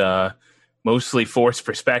 It's mostly forced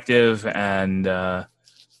perspective and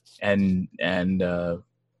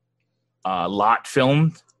lot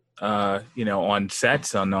filmed, on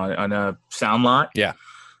sets on a sound lot. Yeah.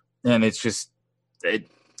 And it's just,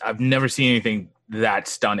 I've never seen anything that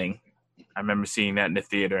stunning I remember seeing that in the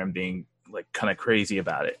theater and being like kind of crazy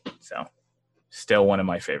about it. So still one of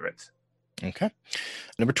my favorites. Okay.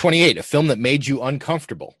 Number 28, a film that made you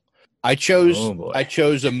uncomfortable. I chose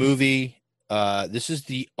a movie. This is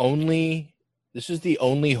the only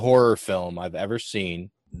horror film I've ever seen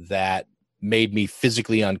that made me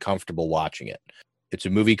physically uncomfortable watching it. It's a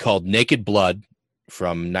movie called Naked Blood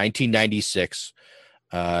from 1996,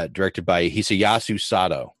 directed by Hisayasu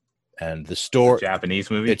Sato. And the story, Japanese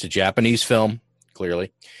movie. It's a Japanese film,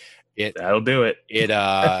 clearly. That'll do it.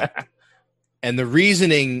 And the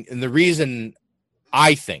reason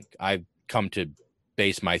I think I've come to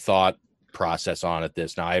base my thought process on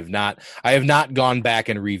this. Now I have not gone back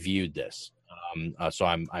and reviewed this. So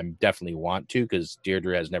I'm definitely want to, because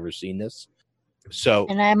Deirdre has never seen this. So,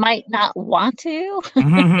 and I might not want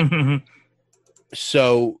to.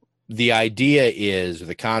 So the idea is, or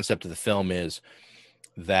the concept of the film is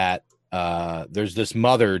that there's this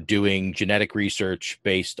mother doing genetic research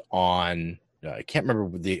based on I can't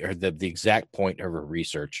remember the exact point of her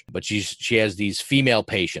research, but she has these female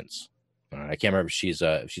patients. I can't remember if she's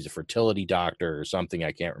a fertility doctor or something.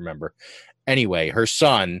 I can't remember. Anyway, her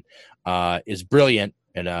son is brilliant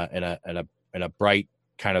and a bright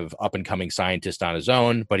kind of up and coming scientist on his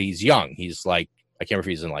own, but he's young. He's like, I can't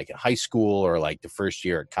remember if he's in like high school or like the first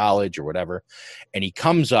year at college or whatever. And he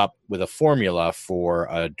comes up with a formula for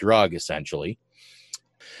a drug, essentially,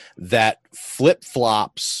 that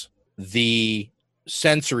flip-flops the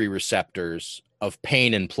sensory receptors of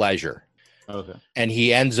pain and pleasure. Okay. And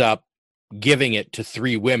he ends up giving it to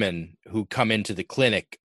 3 women who come into the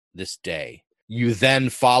clinic this day. You then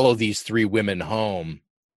follow these 3 women home,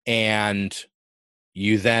 and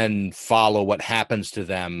you then follow what happens to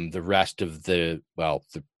them the rest of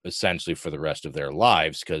essentially for the rest of their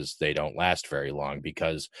lives, because they don't last very long,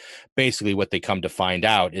 because basically what they come to find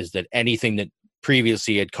out is that anything that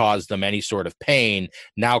previously had caused them any sort of pain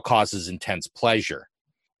now causes intense pleasure.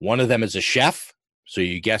 One of them is a chef, so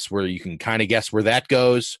you can kind of guess where that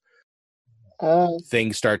goes.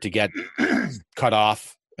 Things start to get cut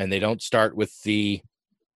off, and they don't start with the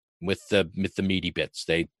meaty bits.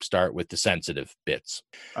 They start with the sensitive bits.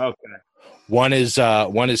 Okay. One is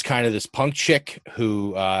kind of this punk chick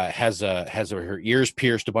who has her ears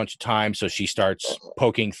pierced a bunch of times, so she starts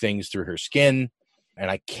poking things through her skin. And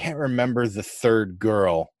I can't remember the third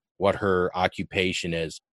girl, what her occupation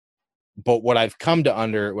is. But what I think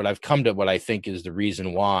is the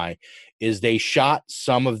reason why is they shot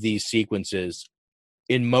some of these sequences.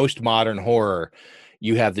 In most modern horror,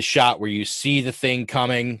 you have the shot where you see the thing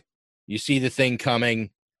coming, and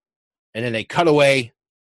then they cut away,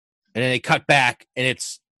 and then they cut back, and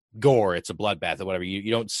it's gore, it's a bloodbath or whatever.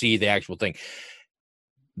 You don't see the actual thing.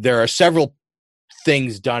 There are several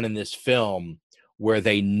things done in this film where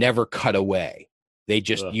they never cut away.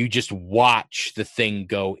 You just watch the thing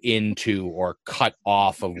go into or cut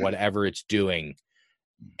off of whatever it's doing,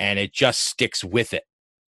 and it just sticks with it.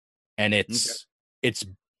 And it's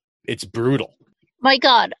brutal. My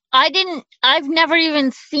God, I've never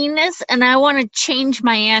even seen this, and I want to change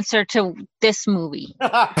my answer to this movie.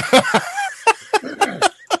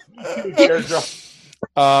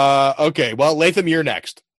 Okay, well, Latham, you're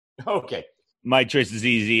next. Okay. My choice is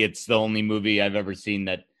easy. It's the only movie I've ever seen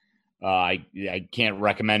that I can't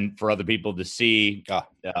recommend for other people to see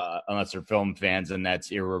unless they're film fans, and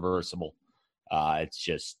that's Irreversible. It's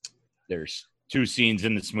just, there's 2 scenes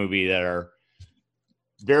in this movie that are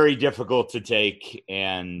very difficult to take,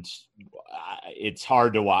 and it's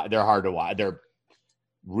hard to watch. They're hard to watch. They're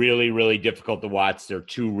really, really difficult to watch. They're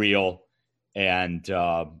too real. And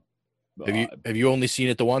have you only seen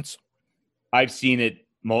it the once? I've seen it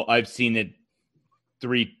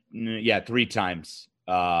 3 times.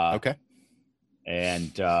 Okay.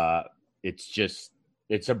 And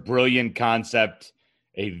it's a brilliant concept,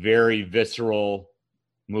 a very visceral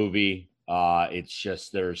movie. It's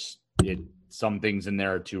just some things in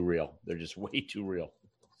there are too real. They're just way too real.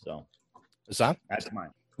 So that's mine.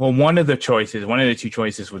 Well, one of the 2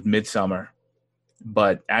 choices was Midsommar,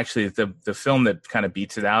 but actually the film that kind of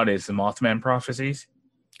beats it out is The Mothman Prophecies.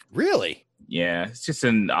 Really? Yeah, it's just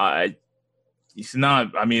it's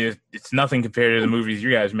not. I mean, it's nothing compared to the movies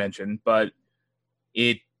you guys mentioned, but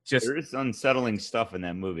there is unsettling stuff in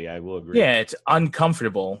that movie. I will agree. Yeah, it's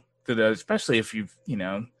uncomfortable especially if you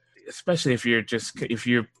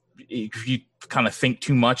kind of think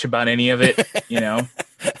too much about any of it,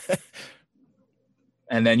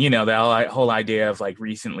 And then the whole idea of like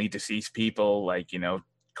recently deceased people, like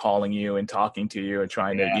calling you and talking to you and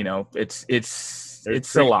trying to,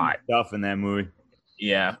 it's a lot stuff in that movie.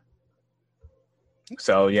 Yeah.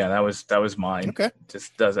 So yeah, that was mine. Okay.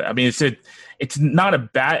 Just does it. I mean, it's not a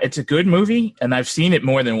bad. It's a good movie, and I've seen it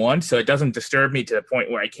more than once, so it doesn't disturb me to the point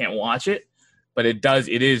where I can't watch it. But it does.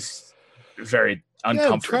 It is very uncomfortable.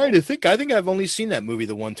 Yeah, I'm trying to think. I think I've only seen that movie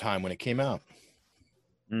the one time when it came out.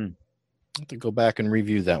 I have to go back and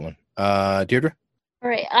review that one. Deirdre? All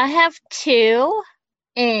right, I have two,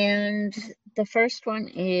 and the first one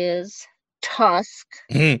is Tusk.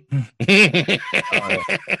 Heard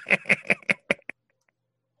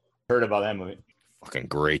about that movie. Fucking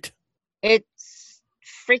great. It's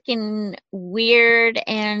freaking weird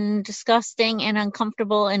and disgusting and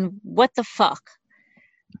uncomfortable and what the fuck.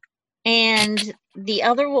 And the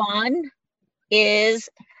other one is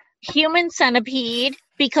Human Centipede,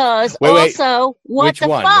 because what Which the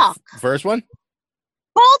one? fuck? The first one?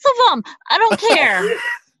 Both of them. I don't care.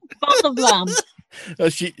 Both of them.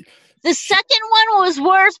 The second one was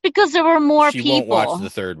worse because there were more people. She won't watch the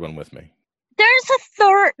third one with me. There's a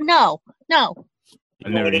third. No.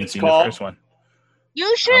 I've never even seen the first one.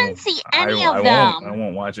 You shouldn't see any of them. I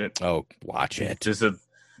won't watch it. Oh, watch it. Just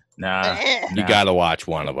nah. You gotta watch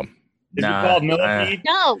one of them. Is it called Millipede?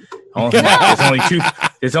 No.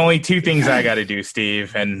 There's only two things I got to do,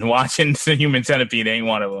 Steve, and watching the Human Centipede ain't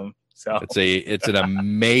one of them. So it's an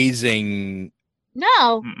amazing.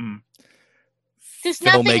 No. There's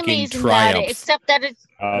nothing filmmaking amazing triumph. about it except that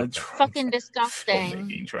it's fucking disgusting.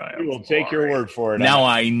 We will take your word for it. Now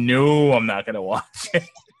I know I'm not gonna watch it.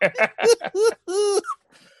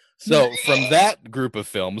 So from that group of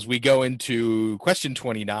films, we go into question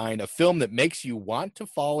 29, a film that makes you want to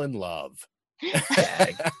fall in love.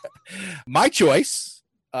 My choice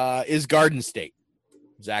is Garden State,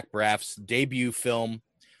 Zach Braff's debut film.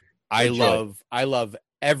 I love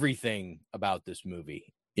everything about this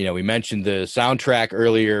movie. You know, we mentioned the soundtrack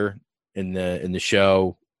earlier in the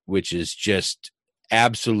show, which is just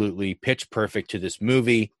absolutely pitch perfect to this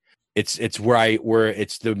movie. It's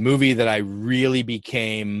the movie that I really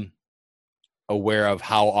became aware of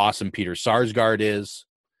how awesome Peter Sarsgaard is.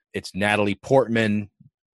 It's Natalie Portman,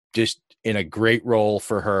 just in a great role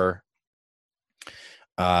for her.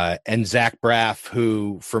 And Zach Braff,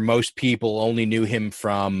 who for most people only knew him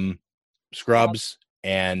from Scrubs,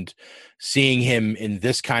 and seeing him in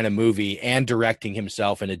this kind of movie and directing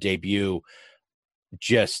himself in a debut,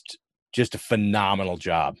 just a phenomenal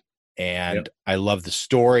job. And I love the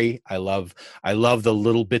story. I love the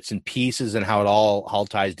little bits and pieces and how it all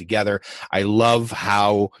ties together. I love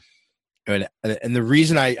how, and the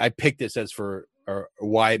reason I picked this or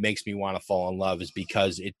why it makes me want to fall in love is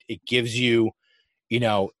because it gives you,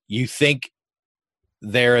 you think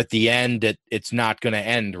there at the end that it's not going to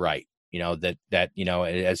end right. That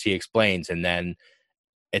as he explains, and then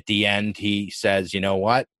at the end he says, you know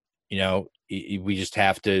what, we just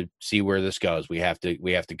have to see where this goes. We have to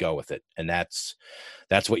go with it. And that's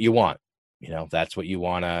what you want. That's what you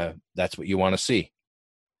want to see.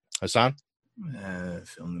 Hassan?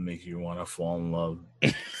 Film that makes you want to fall in love.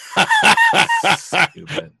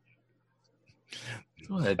 Stupid.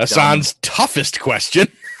 Hassan's toughest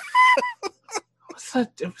question.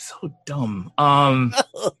 It was so dumb.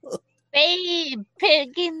 Babe,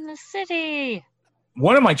 Pig in the City.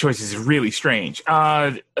 One of my choices is really strange.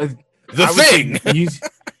 The Thing.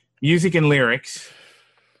 Music and Lyrics,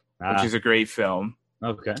 which is a great film.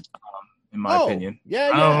 Okay. In my opinion.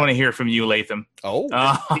 Yeah. I don't want to hear from you, Latham. Oh.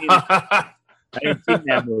 I didn't see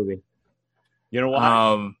that movie. You know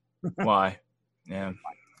why? Why? Yeah.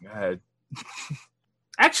 Go ahead.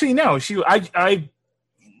 Actually, no. I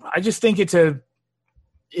just think it's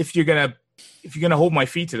if you're gonna hold my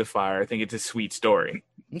feet to the fire, I think it's a sweet story.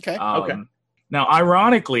 Okay. Okay. Now,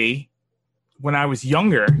 ironically, when I was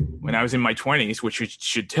younger, when I was in my 20s, which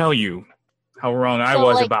should tell you how wrong I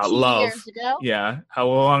was about 2 love. years ago? Yeah, how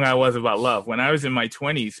wrong I was about love. When I was in my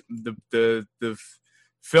 20s, the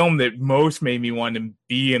film that most made me want to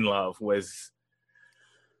be in love was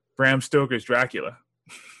Bram Stoker's Dracula.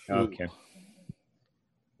 Okay.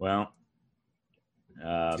 Well,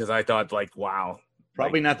 because I thought, wow,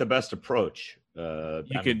 probably not the best approach. Love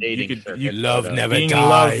never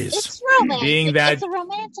dies. It's romantic. It's a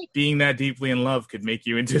romantic. Being that deeply in love could make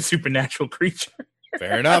you into a supernatural creature.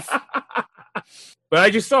 Fair enough. But I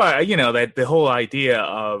just thought, that the whole idea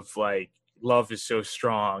of love is so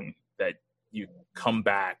strong that you come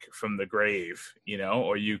back from the grave,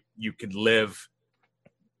 or you could live,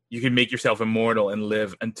 you can make yourself immortal and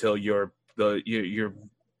live until you're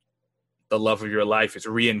the love of your life is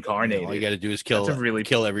reincarnated. All you got to do is kill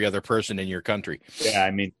every other person in your country. Yeah,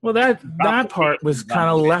 I mean, well, that part was kind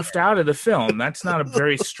of left out of the film. That's not a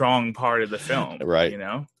very strong part of the film, right?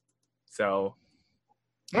 So,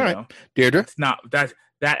 all right, Deirdre. It's not that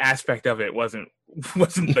aspect of it wasn't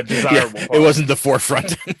wasn't the desirable part. It wasn't the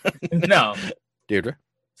forefront. No. Deirdre?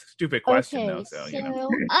 Stupid question, Okay, though. So,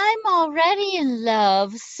 I'm already in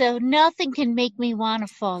love, so nothing can make me want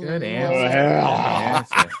to fall Good in answer.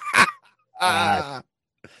 love.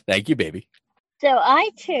 Thank you, baby. So I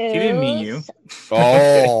chose. She didn't mean you.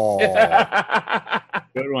 Oh.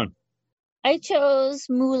 Good one. I chose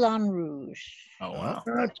Moulin Rouge. Oh, wow.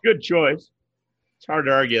 That's a good choice. It's hard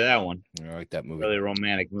to argue that one. I like that movie. Really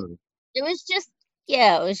romantic movie. It was just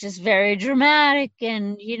very dramatic,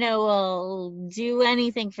 and I'll do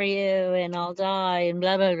anything for you, and I'll die, and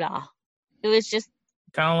blah blah blah. It was just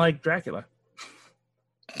kind of like Dracula,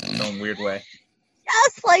 in some weird way.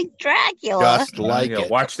 Just like Dracula. Just like it.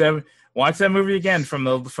 Watch that movie again from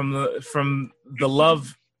the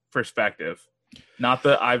love perspective, not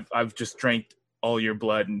the I've just drank all your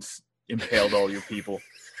blood and impaled all your people.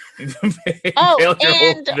 Oh,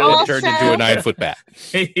 and also turned into a 9-foot bat.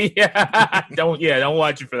 Yeah, don't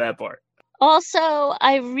watch it for that part. Also,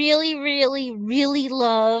 I really, really, really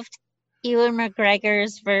loved Ewan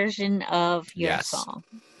McGregor's version of Your Song.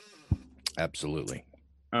 Absolutely.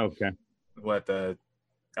 Okay. What, the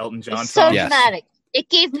Elton John It's so song? dramatic. It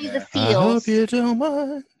gave me the feels. I hope you don't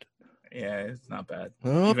mind. Yeah, it's not bad. I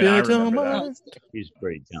hope Even I you don't remember mind. He's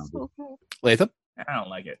pretty talented. Latham? I don't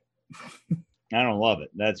like it. I don't love it,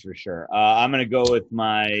 that's for sure. I'm going to go with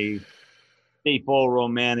my staple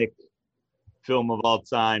romantic film of all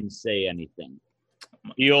time, Say Anything.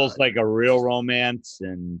 Feels like a real romance,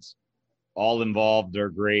 and all involved are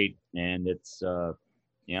great, and it's,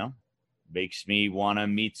 makes me want to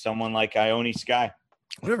meet someone like Ione Skye.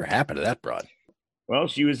 Whatever happened to that broad? Well,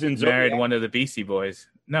 she was in Married Zodiac. one of the Beastie Boys.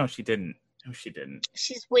 No, she didn't.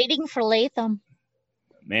 She's waiting for Latham.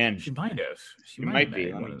 Man, she might have. She might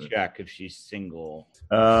be. Let me check if she's single.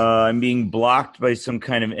 I'm being blocked by some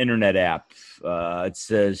kind of internet app. It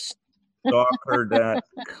says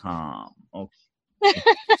stalker.com. Okay.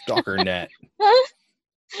 Stalkernet.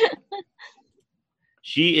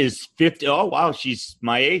 She is 50. Oh, wow. She's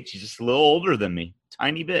my age. She's just a little older than me.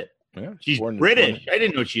 Tiny bit. Yeah, she's British. I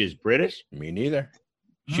didn't know she was British. Me neither.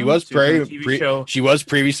 She Oh, was she was on a TV show. she was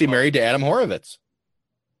previously married to Adam Horovitz.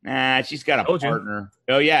 Nah, she's got a partner.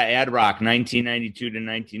 Oh, yeah. Ad Rock, 1992 to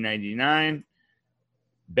 1999.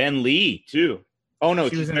 Ben Lee, too. Oh, no.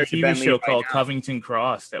 She was in a TV show called Covington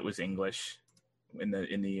Cross that was English in the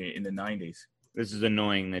 90s. This is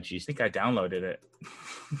annoying that she's... I think I downloaded it.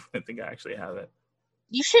 I think I actually have it.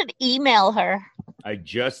 You should email her. I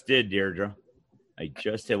just did, Deirdre. I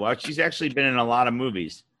just did. Well, she's actually been in a lot of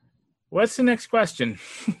movies. What's the next question?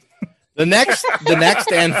 The next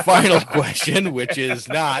and final question, which is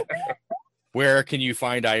not where can you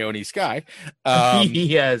find Ione Skye?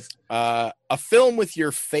 Yes. A film with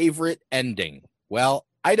your favorite ending. Well,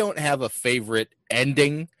 I don't have a favorite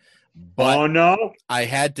ending, but I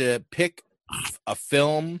had to pick a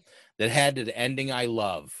film that had an ending I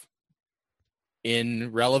love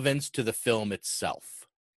in relevance to the film itself.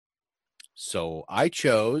 So I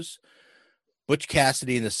chose Butch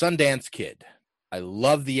Cassidy and the Sundance Kid. I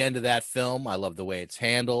love the end of that film. I love the way it's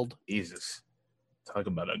handled. Jesus. Talk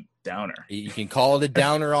about a downer. You can call it a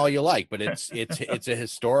downer all you like, but it's a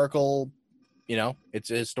historical, it's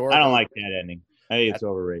a historical. I don't like that ending. I think it's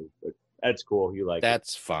overrated, but that's cool. You like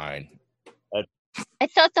That's fine. I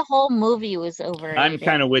thought the whole movie was overrated. I'm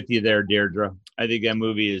kind of with you there, Deirdre. I think that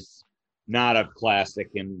movie is not a classic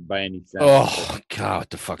by any sense. Oh, God, what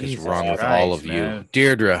the fuck is wrong with all of you?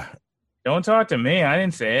 Deirdre. Don't talk to me. I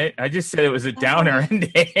didn't say it. I just said it was a downer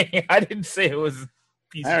ending. I didn't say it was a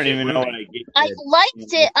piece I don't even know what I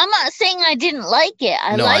liked it. I'm not saying I didn't like it.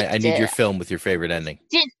 I liked I need it. your film with your favorite ending.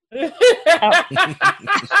 Oh.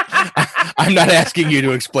 I'm not asking you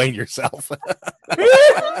to explain yourself.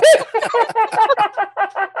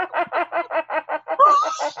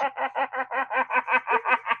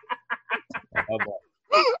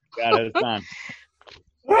 Got it. It's on.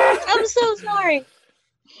 I'm so sorry.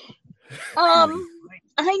 I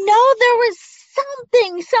know there was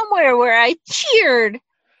something somewhere where I cheered,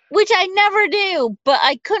 which I never do, but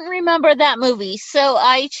I couldn't remember that movie, so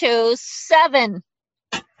I chose 7.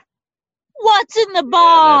 What's in the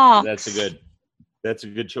box? That's a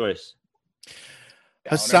good choice.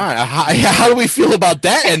 Hassan, how do we feel about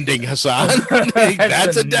that ending, Hassan?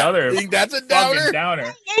 That's a downer. It didn't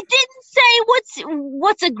say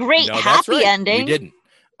what's a great happy ending. We didn't.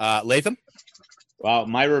 Latham? Wow,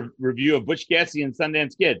 my review of Butch Cassidy and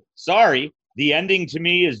Sundance Kid. Sorry, the ending to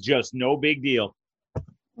me is just no big deal.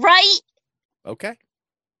 Right? Okay.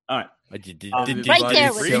 All right. Right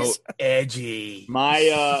there with so edgy.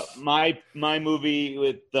 My movie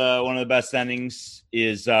with one of the best endings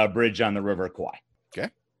is Bridge on the River Kwai. Okay.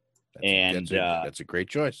 That's a great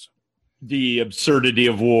choice. The absurdity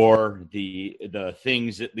of war, the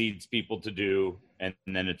things it leads people to do, and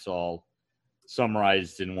then it's all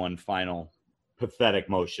summarized in one final pathetic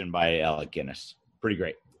motion by Alec Guinness. Pretty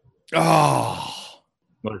great. Oh,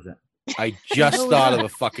 what is it? I just thought of a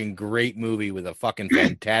fucking great movie with a fucking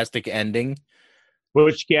fantastic ending.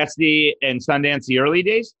 Butch Cassidy and Sundance, the early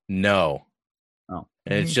days? No. Oh.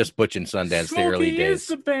 And it's just Butch and Sundance, the early days. Smokey is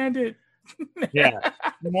the bandit. Yeah.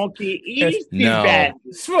 Smokey is the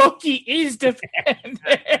bandit. Smokey is the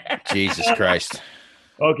bandit. Jesus Christ.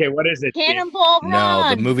 Okay, what is it? Cannonball Run. No,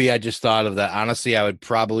 the movie I just thought of that, honestly, I would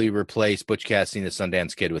probably replace Butch Cassidy and the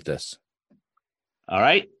Sundance Kid with this. All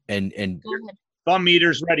right. And thumb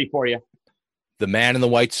meter's ready for you. The Man in the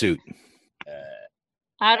White Suit.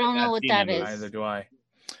 I don't know what that is. Neither do I.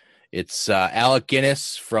 It's Alec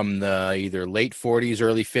Guinness from the either late 40s,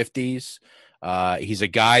 early 50s. He's a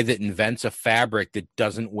guy that invents a fabric that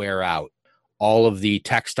doesn't wear out. All of the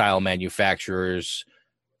textile manufacturers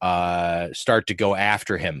start to go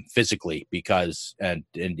after him physically because and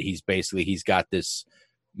he's got this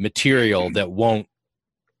material that won't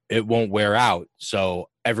wear out. So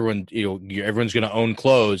everyone's going to own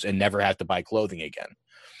clothes and never have to buy clothing again.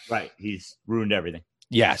 Right. He's ruined everything.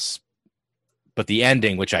 Yes. But the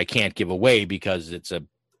ending, which I can't give away because it's a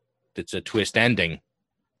twist ending,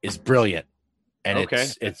 is brilliant. And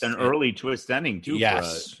it's an early twist ending too.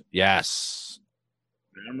 Yes. Yes.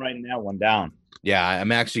 I'm writing that one down. Yeah,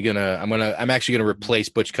 I'm actually gonna replace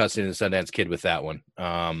Butch Cassidy and the Sundance Kid with that one.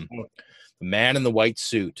 The Man in the White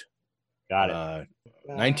Suit. Got it.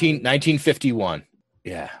 1951.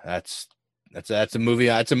 Yeah, that's a movie.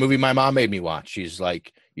 That's a movie my mom made me watch. She's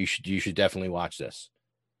like, you should definitely watch this.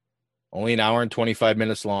 Only an hour and 25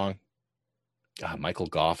 minutes long. God, Michael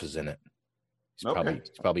Goff is in it. He's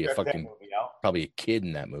probably a kid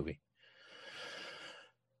in that movie.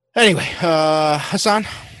 Anyway, Hassan,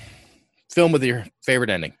 film with your favorite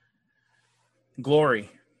ending. Glory.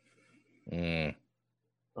 Mm.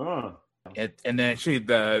 And then actually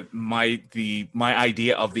my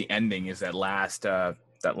idea of the ending is that last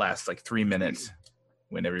like 3 minutes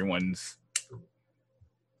when everyone's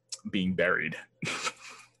being buried.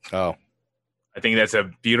 Oh, I think that's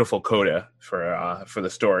a beautiful coda for the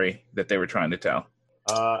story that they were trying to tell.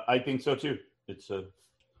 I think so too. It's a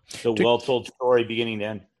well-told story beginning to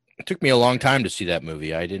end. It took me a long time to see that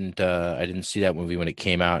movie. I didn't see that movie when it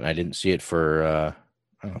came out, and I didn't see it for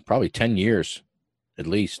probably 10 years at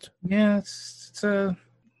least. Yeah,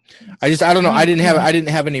 I don't know. I didn't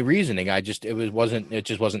have any reasoning. It just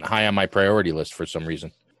wasn't high on my priority list for some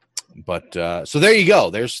reason. But so there you go.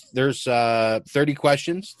 There's 30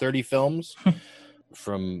 questions, 30 films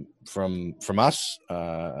from us.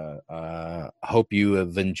 Hope you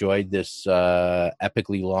have enjoyed this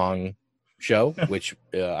epically long show, which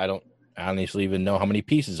I don't honestly even know how many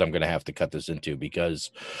pieces I'm going to have to cut this into because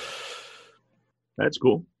that's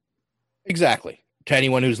cool. Exactly. To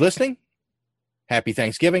anyone who's listening, happy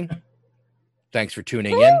Thanksgiving. Thanks for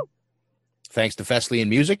tuning in. Thanks to Fesleyan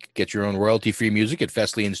Music. Get your own royalty-free music at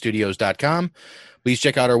fesleyanstudios.com. Please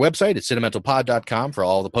check out our website at cinementalpod.com for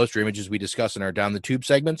all the poster images we discuss in our Down the Tube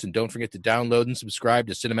segments. And don't forget to download and subscribe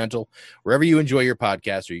to Cinemental wherever you enjoy your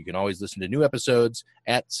podcast, or you can always listen to new episodes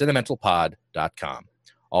at cinementalpod.com.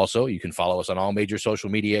 Also, you can follow us on all major social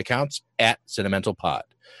media accounts at cinementalpod.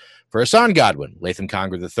 For Hassan Godwin, Latham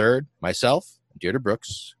Conger III, myself, and Deirdre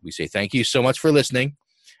Brooks, we say thank you so much for listening.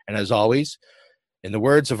 And as always, in the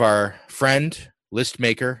words of our friend, list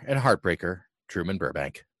maker, and heartbreaker, Truman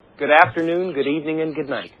Burbank. Good afternoon, good evening, and good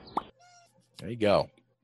night. There you go.